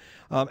it that.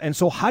 And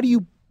so how do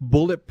you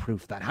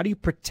bulletproof that? How do you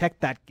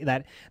protect that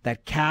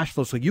cash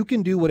flow so you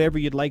can do whatever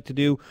you'd like to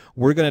do?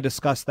 We're going to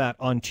discuss that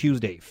on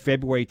Tuesday,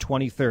 February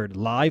 23rd,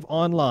 live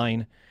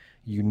online.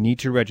 You need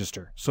to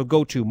register. So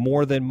go to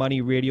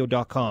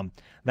morethanmoneyradio.com.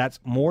 That's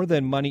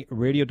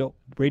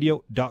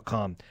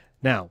morethanmoneyradio.com.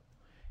 Now,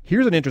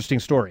 here's an interesting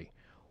story.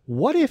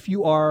 What if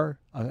you are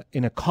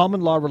in a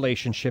common law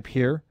relationship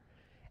here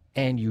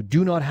and you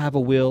do not have a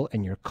will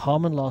and your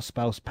common law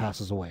spouse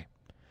passes away?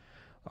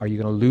 Are you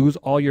going to lose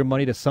all your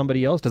money to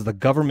somebody else? Does the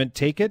government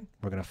take it?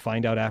 We're going to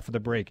find out after the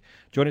break.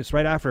 Join us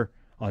right after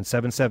on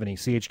 770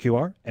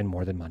 CHQR and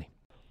More Than Money.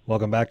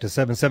 Welcome back to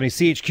 770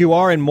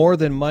 CHQR and More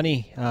Than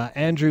Money.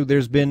 Andrew,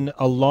 there's been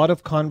a lot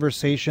of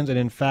conversations, and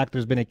in fact,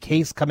 there's been a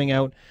case coming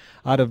out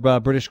of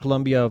British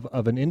Columbia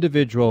of an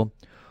individual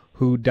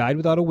who died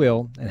without a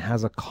will and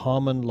has a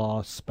common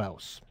law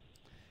spouse.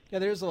 Yeah,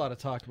 there's a lot of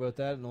talk about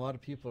that, and a lot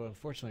of people,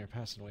 unfortunately, are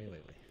passing away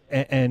lately.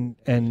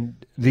 And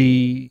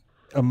the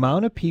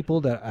amount of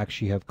people that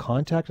actually have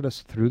contacted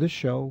us through the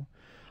show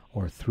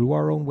or through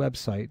our own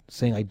website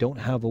saying, I don't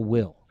have a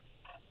will,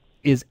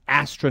 is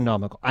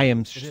astronomical.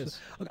 I'm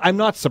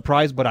not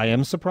surprised, but I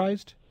am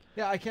surprised.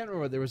 Yeah, I can't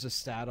remember. There was a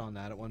stat on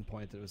that at one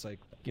point that was like,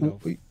 40%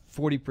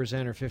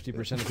 or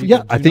 50% of people.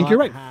 Yeah, I think you're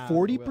right.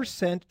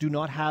 40% do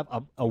not have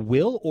a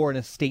will or an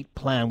estate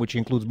plan, which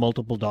includes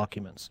multiple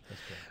documents.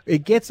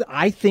 It gets,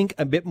 I think,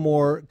 a bit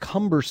more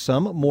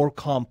cumbersome, more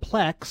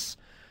complex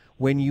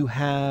when you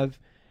have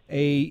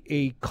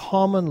a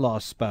common law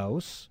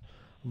spouse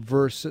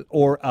versus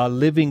or a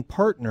living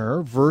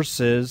partner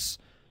versus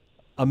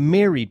a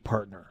married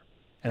partner.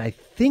 And I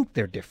think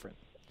they're different.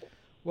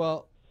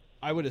 Well,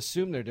 I would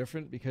assume they're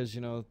different because,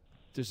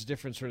 there's a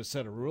different sort of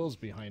set of rules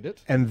behind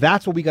it. And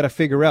that's what we got to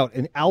figure out.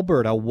 In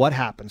Alberta, what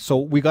happens? So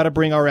we got to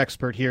bring our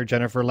expert here,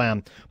 Jennifer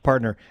Lamb,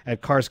 partner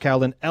at Cars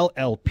Callan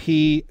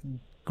LLP,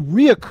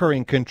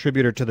 reoccurring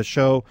contributor to the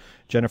show.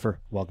 Jennifer,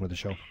 welcome to the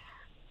show.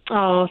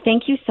 Oh,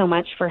 thank you so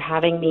much for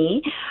having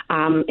me.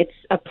 It's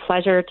a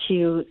pleasure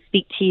to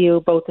speak to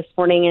you both this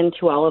morning and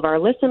to all of our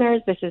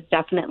listeners. This is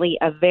definitely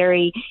a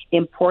very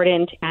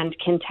important and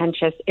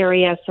contentious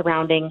area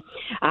surrounding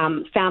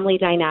family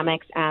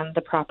dynamics and the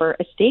proper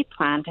estate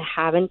plan to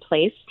have in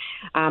place,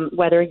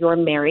 whether you're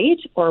married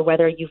or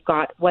whether you've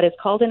got what is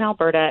called in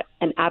Alberta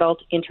an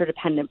adult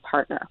interdependent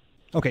partner.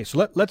 Okay,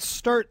 so let's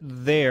start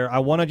there. I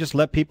want to just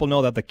let people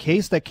know that the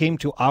case that came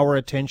to our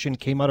attention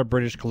came out of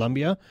British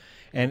Columbia.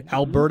 And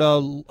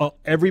Alberta,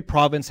 every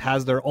province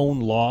has their own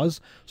laws.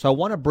 So I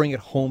want to bring it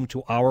home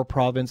to our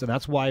province, and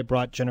that's why I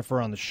brought Jennifer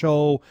on the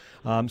show.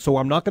 So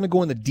I'm not going to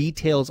go into the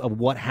details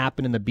of what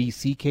happened in the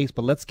BC case,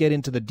 but let's get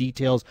into the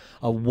details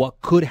of what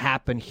could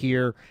happen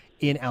here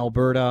in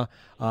Alberta.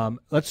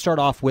 Let's start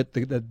off with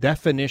the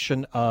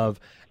definition of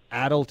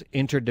adult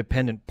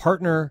interdependent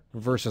partner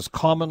versus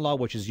common law,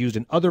 which is used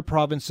in other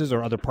provinces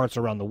or other parts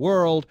around the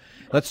world.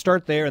 Let's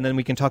start there, and then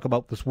we can talk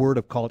about this word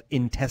called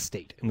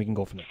intestate, and we can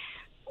go from there.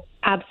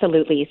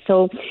 Absolutely.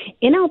 So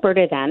in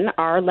Alberta, then,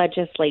 our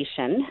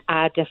legislation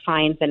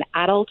defines an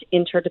adult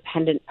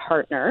interdependent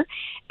partner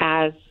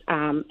as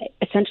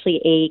essentially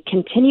a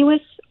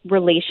continuous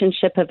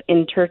relationship of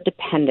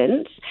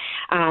interdependence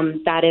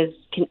that is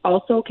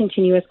also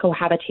continuous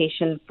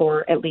cohabitation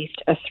for at least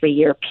a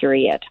 3-year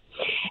period.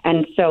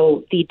 And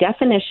so the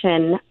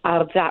definition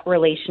of that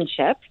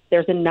relationship,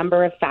 there's a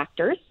number of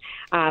factors.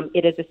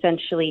 It is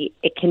essentially,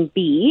 it can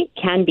be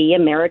a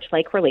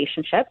marriage-like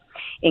relationship,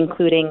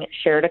 including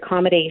shared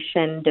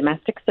accommodation,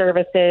 domestic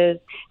services,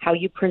 how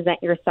you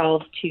present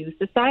yourself to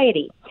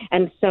society.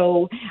 And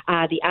so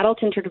the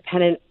adult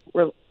interdependent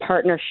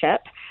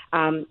partnership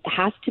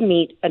has to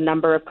meet a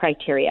number of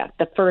criteria,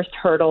 the first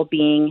hurdle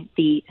being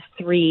the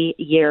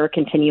 3-year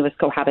continuous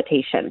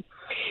cohabitation.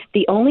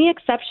 The only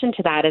exception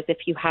to that is if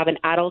you have an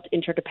adult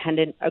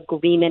interdependent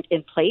agreement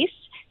in place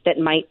that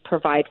might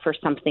provide for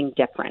something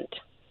different.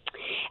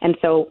 And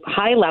so,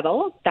 high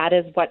level, that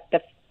is what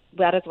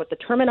the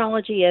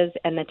terminology is,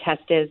 and the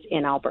test is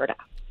in Alberta.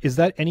 Is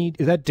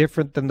that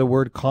different than the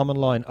word common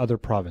law in other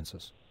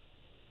provinces?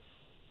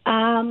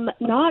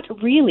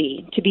 Not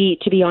really. To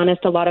be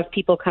honest, a lot of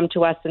people come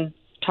to us and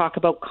talk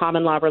about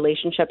common law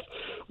relationships.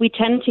 We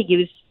tend to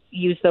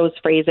use those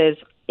phrases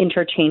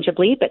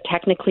interchangeably, but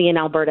technically in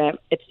Alberta,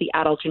 it's the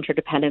adult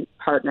interdependent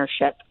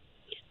partnership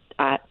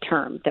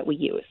term that we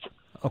use.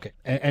 Okay,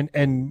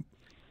 and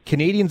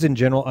Canadians in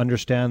general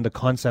understand the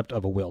concept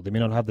of a will. They may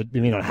not have it. They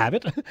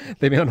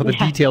may not know the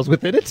details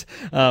within it,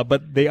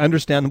 but they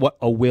understand what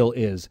a will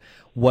is.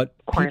 What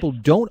people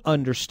don't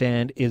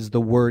understand is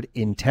the word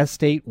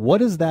intestate. What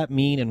does that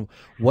mean, and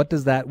what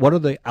are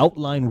the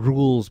outline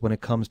rules when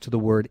it comes to the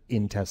word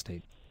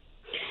intestate?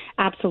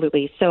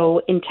 Absolutely.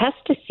 So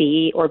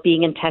intestacy, or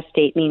being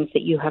intestate, means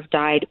that you have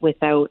died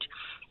without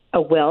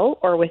a will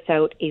or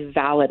without a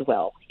valid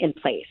will in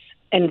place.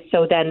 And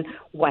so then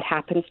what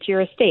happens to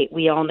your estate?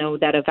 We all know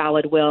that a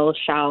valid will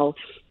shall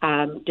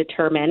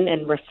determine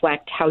and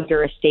reflect how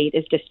your estate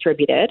is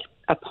distributed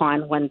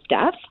upon one's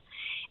death.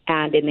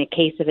 And in the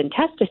case of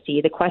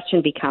intestacy, the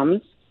question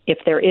becomes, if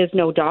there is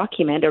no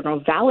document or no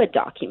valid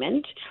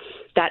document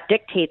that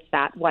dictates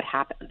that, what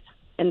happens?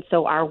 And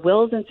so our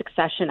Wills and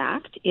Succession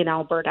Act in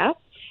Alberta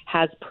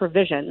has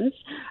provisions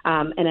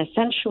and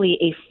essentially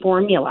a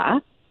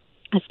formula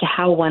as to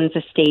how one's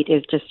estate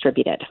is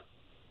distributed.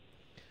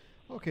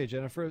 Okay,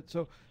 Jennifer.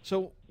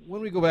 So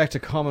when we go back to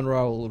common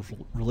law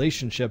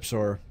relationships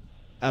or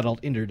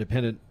adult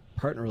interdependent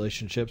partner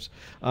relationships,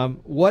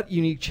 what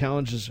unique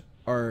challenges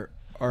are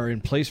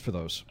in place for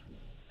those?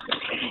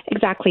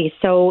 Exactly.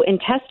 So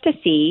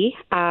intestacy,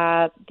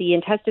 the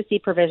intestacy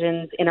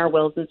provisions in our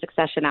Wills and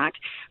Succession Act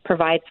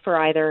provides for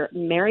either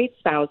married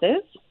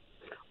spouses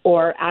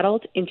or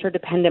adult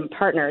interdependent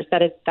partners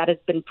that has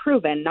been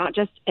proven, not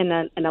just in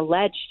an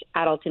alleged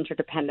adult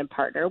interdependent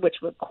partner, which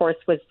of course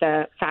was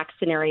the fact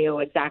scenario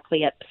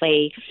exactly at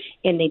play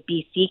in the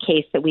BC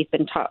case that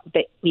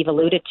we've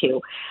alluded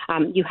to.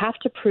 You have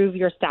to prove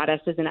your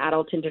status as an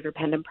adult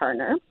interdependent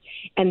partner,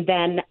 and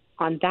then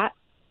on that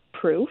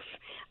proof,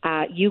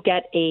 you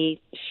get a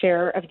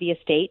share of the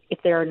estate.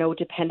 If there are no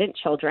dependent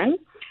children,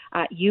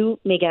 you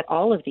may get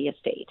all of the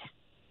estate.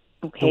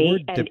 Okay. The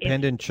word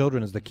dependent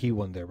children is the key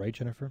one there, right,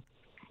 Jennifer?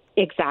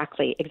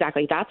 Exactly.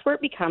 That's where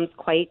it becomes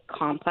quite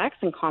complex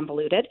and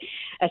convoluted,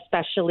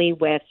 especially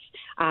with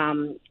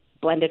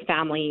blended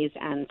families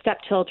and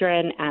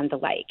stepchildren and the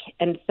like.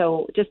 And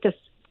so just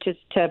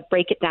to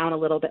break it down a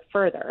little bit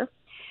further,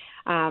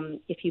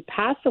 if you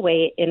pass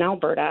away in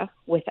Alberta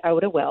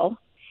without a will,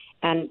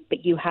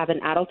 but you have an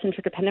adult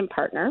interdependent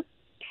partner,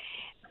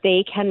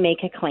 they can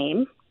make a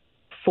claim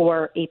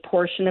for a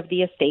portion of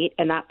the estate,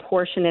 and that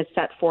portion is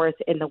set forth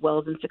in the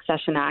Wills and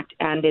Succession Act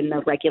and in the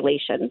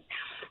regulations.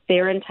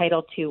 They're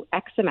entitled to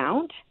X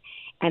amount,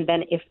 and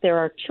then if there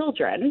are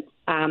children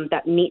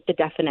that meet the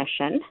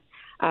definition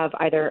of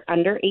either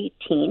under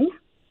 18,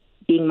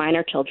 being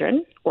minor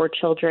children, or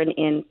children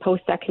in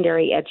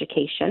post-secondary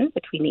education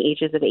between the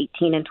ages of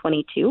 18 and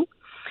 22,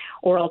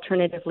 or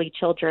alternatively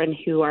children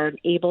who are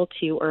able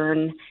to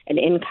earn an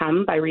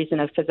income by reason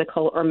of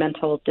physical or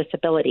mental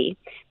disability,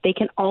 they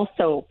can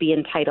also be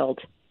entitled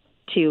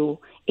to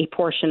a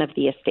portion of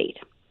the estate.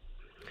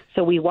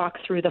 So we walk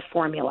through the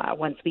formula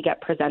once we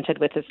get presented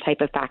with this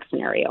type of fact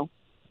scenario.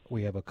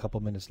 We have a couple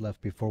minutes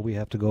left before we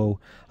have to go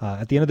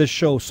at the end of the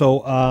show. So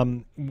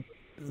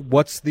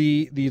what's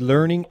the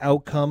learning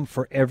outcome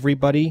for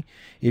everybody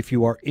if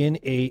you are in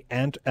a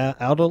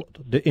adult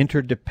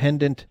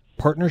interdependent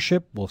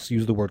partnership? We'll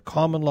use the word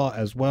common law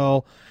as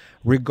well.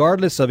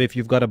 Regardless of if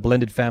you've got a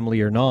blended family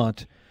or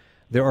not,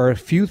 there are a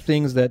few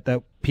things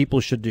that people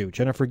should do.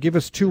 Jennifer, give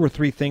us 2 or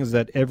 3 things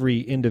that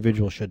every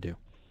individual should do.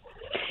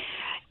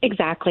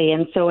 Exactly.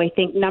 And so I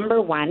think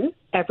number one,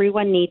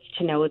 everyone needs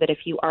to know that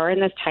if you are in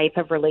this type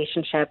of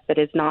relationship that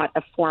is not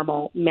a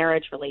formal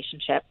marriage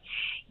relationship,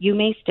 you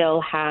may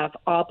still have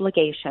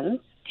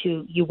obligations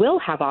to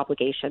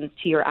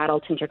your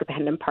adult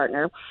interdependent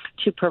partner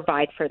to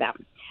provide for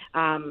them.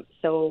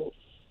 So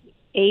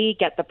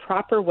get the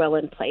proper will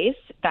in place.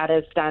 That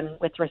is done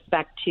with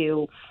respect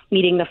to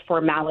meeting the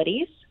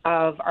formalities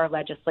of our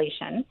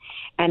legislation,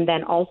 and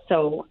then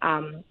also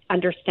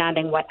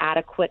understanding what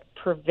adequate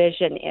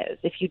provision is.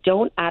 If you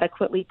don't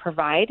adequately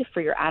provide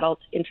for your adult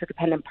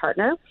interdependent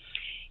partner,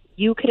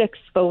 you could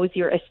expose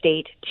your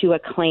estate to a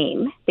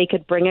claim. They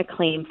could bring a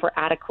claim for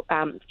adequate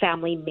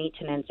family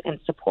maintenance and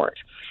support.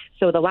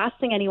 So the last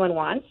thing anyone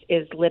wants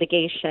is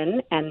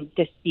litigation and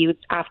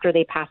disputes after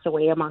they pass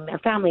away among their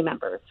family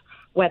members,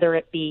 whether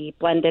it be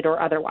blended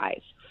or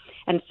otherwise.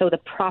 And so the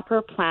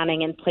proper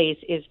planning in place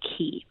is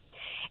key.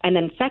 And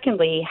then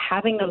secondly,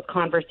 having those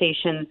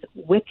conversations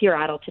with your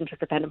adult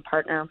interdependent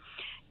partner,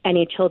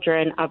 any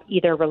children of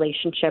either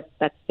relationship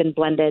that's been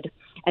blended,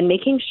 and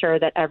making sure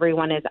that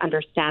everyone is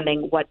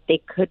understanding what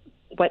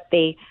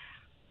they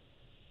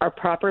are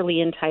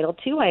properly entitled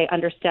to. I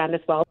understand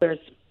as well there's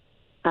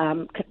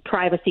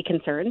privacy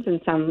concerns,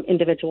 and some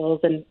individuals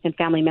and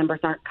family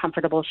members aren't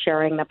comfortable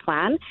sharing the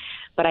plan.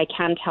 But I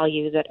can tell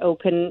you that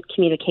open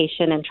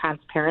communication and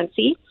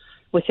transparency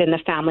within the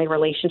family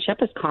relationship,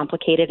 as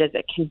complicated as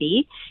it can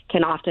be,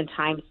 can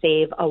oftentimes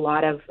save a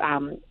lot of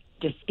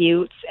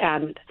disputes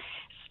and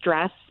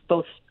stress,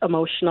 both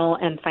emotional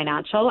and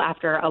financial,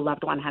 after a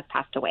loved one has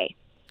passed away.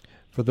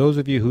 For those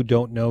of you who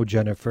don't know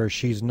Jennifer,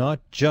 she's not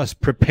just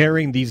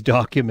preparing these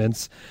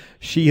documents,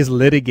 she is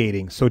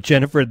litigating. So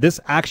Jennifer, this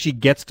actually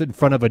gets in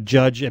front of a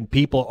judge and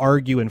people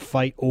argue and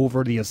fight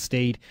over the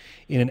estate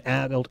in an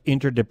adult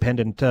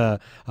interdependent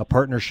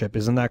partnership.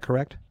 Isn't that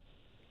correct?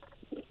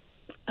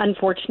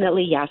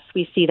 Unfortunately, yes,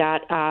 we see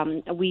that.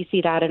 We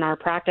see that in our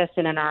practice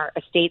and in our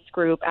estates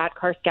group at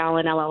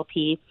Carscallon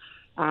LLP.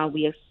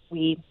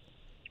 We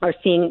are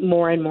seeing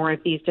more and more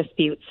of these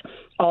disputes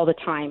all the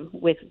time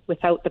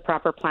without the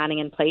proper planning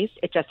in place.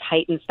 It just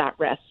heightens that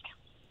risk.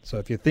 So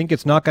if you think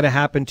it's not going to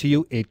happen to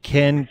you, it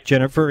can.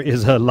 Jennifer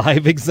is a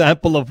live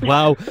example of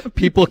how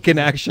people can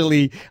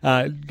actually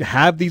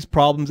have these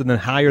problems and then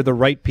hire the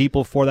right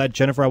people for that.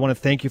 Jennifer, I want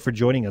to thank you for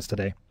joining us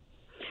today.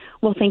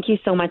 Well, thank you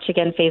so much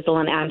again, Faisal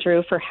and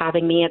Andrew, for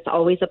having me. It's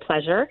always a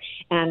pleasure,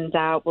 and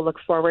we'll look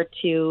forward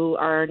to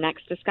our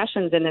next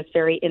discussions in this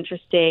very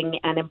interesting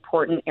and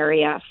important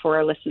area for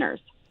our listeners.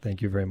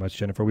 Thank you very much,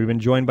 Jennifer. We've been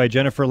joined by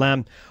Jennifer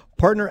Lamb,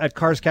 partner at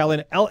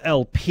Carscallon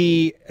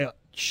LLP.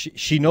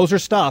 She knows her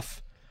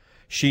stuff.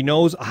 She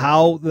knows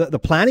how the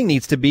planning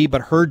needs to be,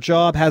 but her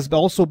job has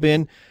also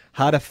been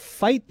how to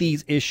fight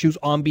these issues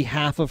on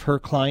behalf of her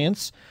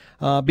clients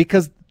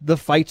because the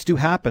fights do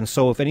happen.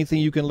 So if anything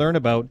you can learn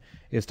about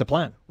is to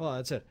plan. Well,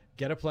 that's it.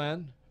 Get a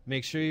plan.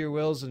 Make sure your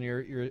wills and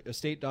your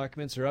estate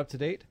documents are up to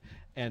date.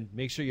 And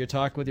make sure you're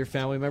talking with your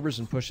family members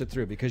and push it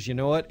through, because you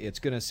know what? It's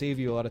going to save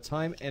you a lot of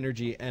time,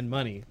 energy, and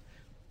money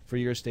for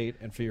your estate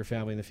and for your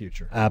family in the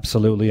future.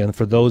 Absolutely. And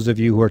for those of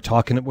you who we're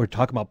talking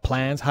about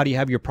plans, how do you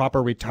have your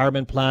proper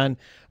retirement plan?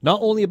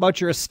 Not only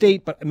about your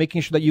estate, but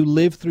making sure that you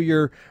live through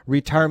your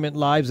retirement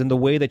lives in the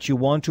way that you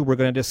want to. We're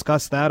going to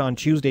discuss that on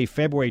Tuesday,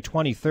 February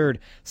 23rd,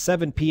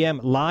 7 p.m.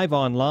 live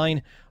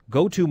online.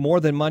 Go to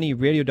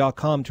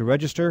morethanmoneyradio.com to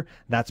register.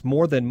 That's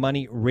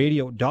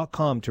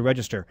morethanmoneyradio.com to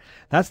register.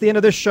 That's the end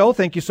of this show.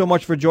 Thank you so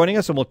much for joining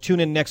us, and we'll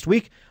tune in next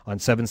week on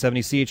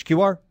 770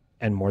 CHQR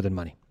and More Than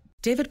Money.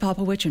 David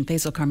Popowich and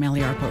Faisal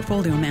Karmali are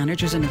portfolio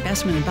managers and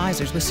investment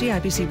advisors with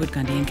CIBC Wood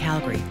Gundy in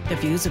Calgary. The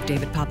views of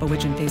David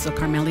Popowich and Faisal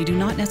Karmali do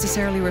not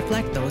necessarily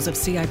reflect those of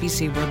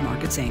CIBC World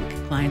Markets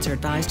Inc. Clients are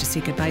advised to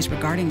seek advice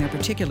regarding their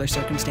particular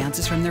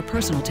circumstances from their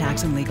personal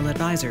tax and legal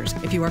advisors.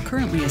 If you are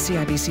currently a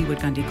CIBC Wood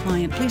Gundy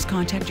client, please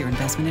contact your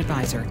investment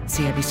advisor.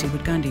 CIBC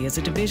Wood Gundy is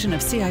a division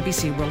of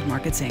CIBC World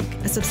Markets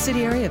Inc., a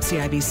subsidiary of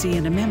CIBC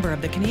and a member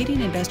of the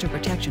Canadian Investor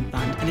Protection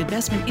Fund, an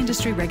investment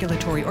industry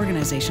regulatory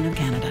organization of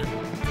Canada.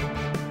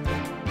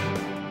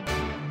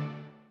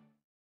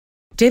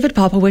 David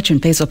Popowich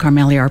and Faisal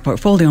Karmali are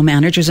portfolio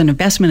managers and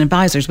investment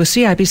advisors with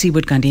CIBC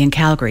Wood Gundy in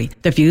Calgary.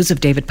 The views of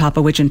David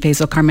Popowich and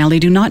Faisal Karmali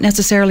do not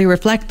necessarily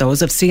reflect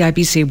those of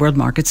CIBC World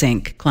Markets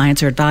Inc.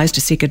 Clients are advised to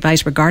seek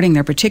advice regarding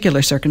their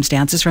particular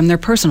circumstances from their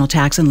personal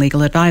tax and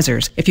legal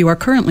advisors. If you are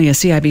currently a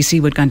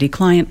CIBC Wood Gundy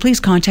client, please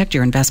contact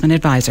your investment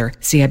advisor.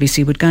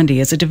 CIBC Wood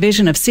Gundy is a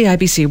division of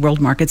CIBC World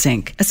Markets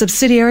Inc., a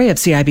subsidiary of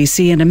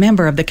CIBC and a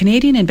member of the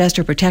Canadian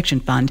Investor Protection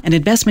Fund, an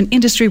investment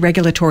industry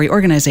regulatory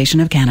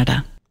organization of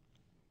Canada.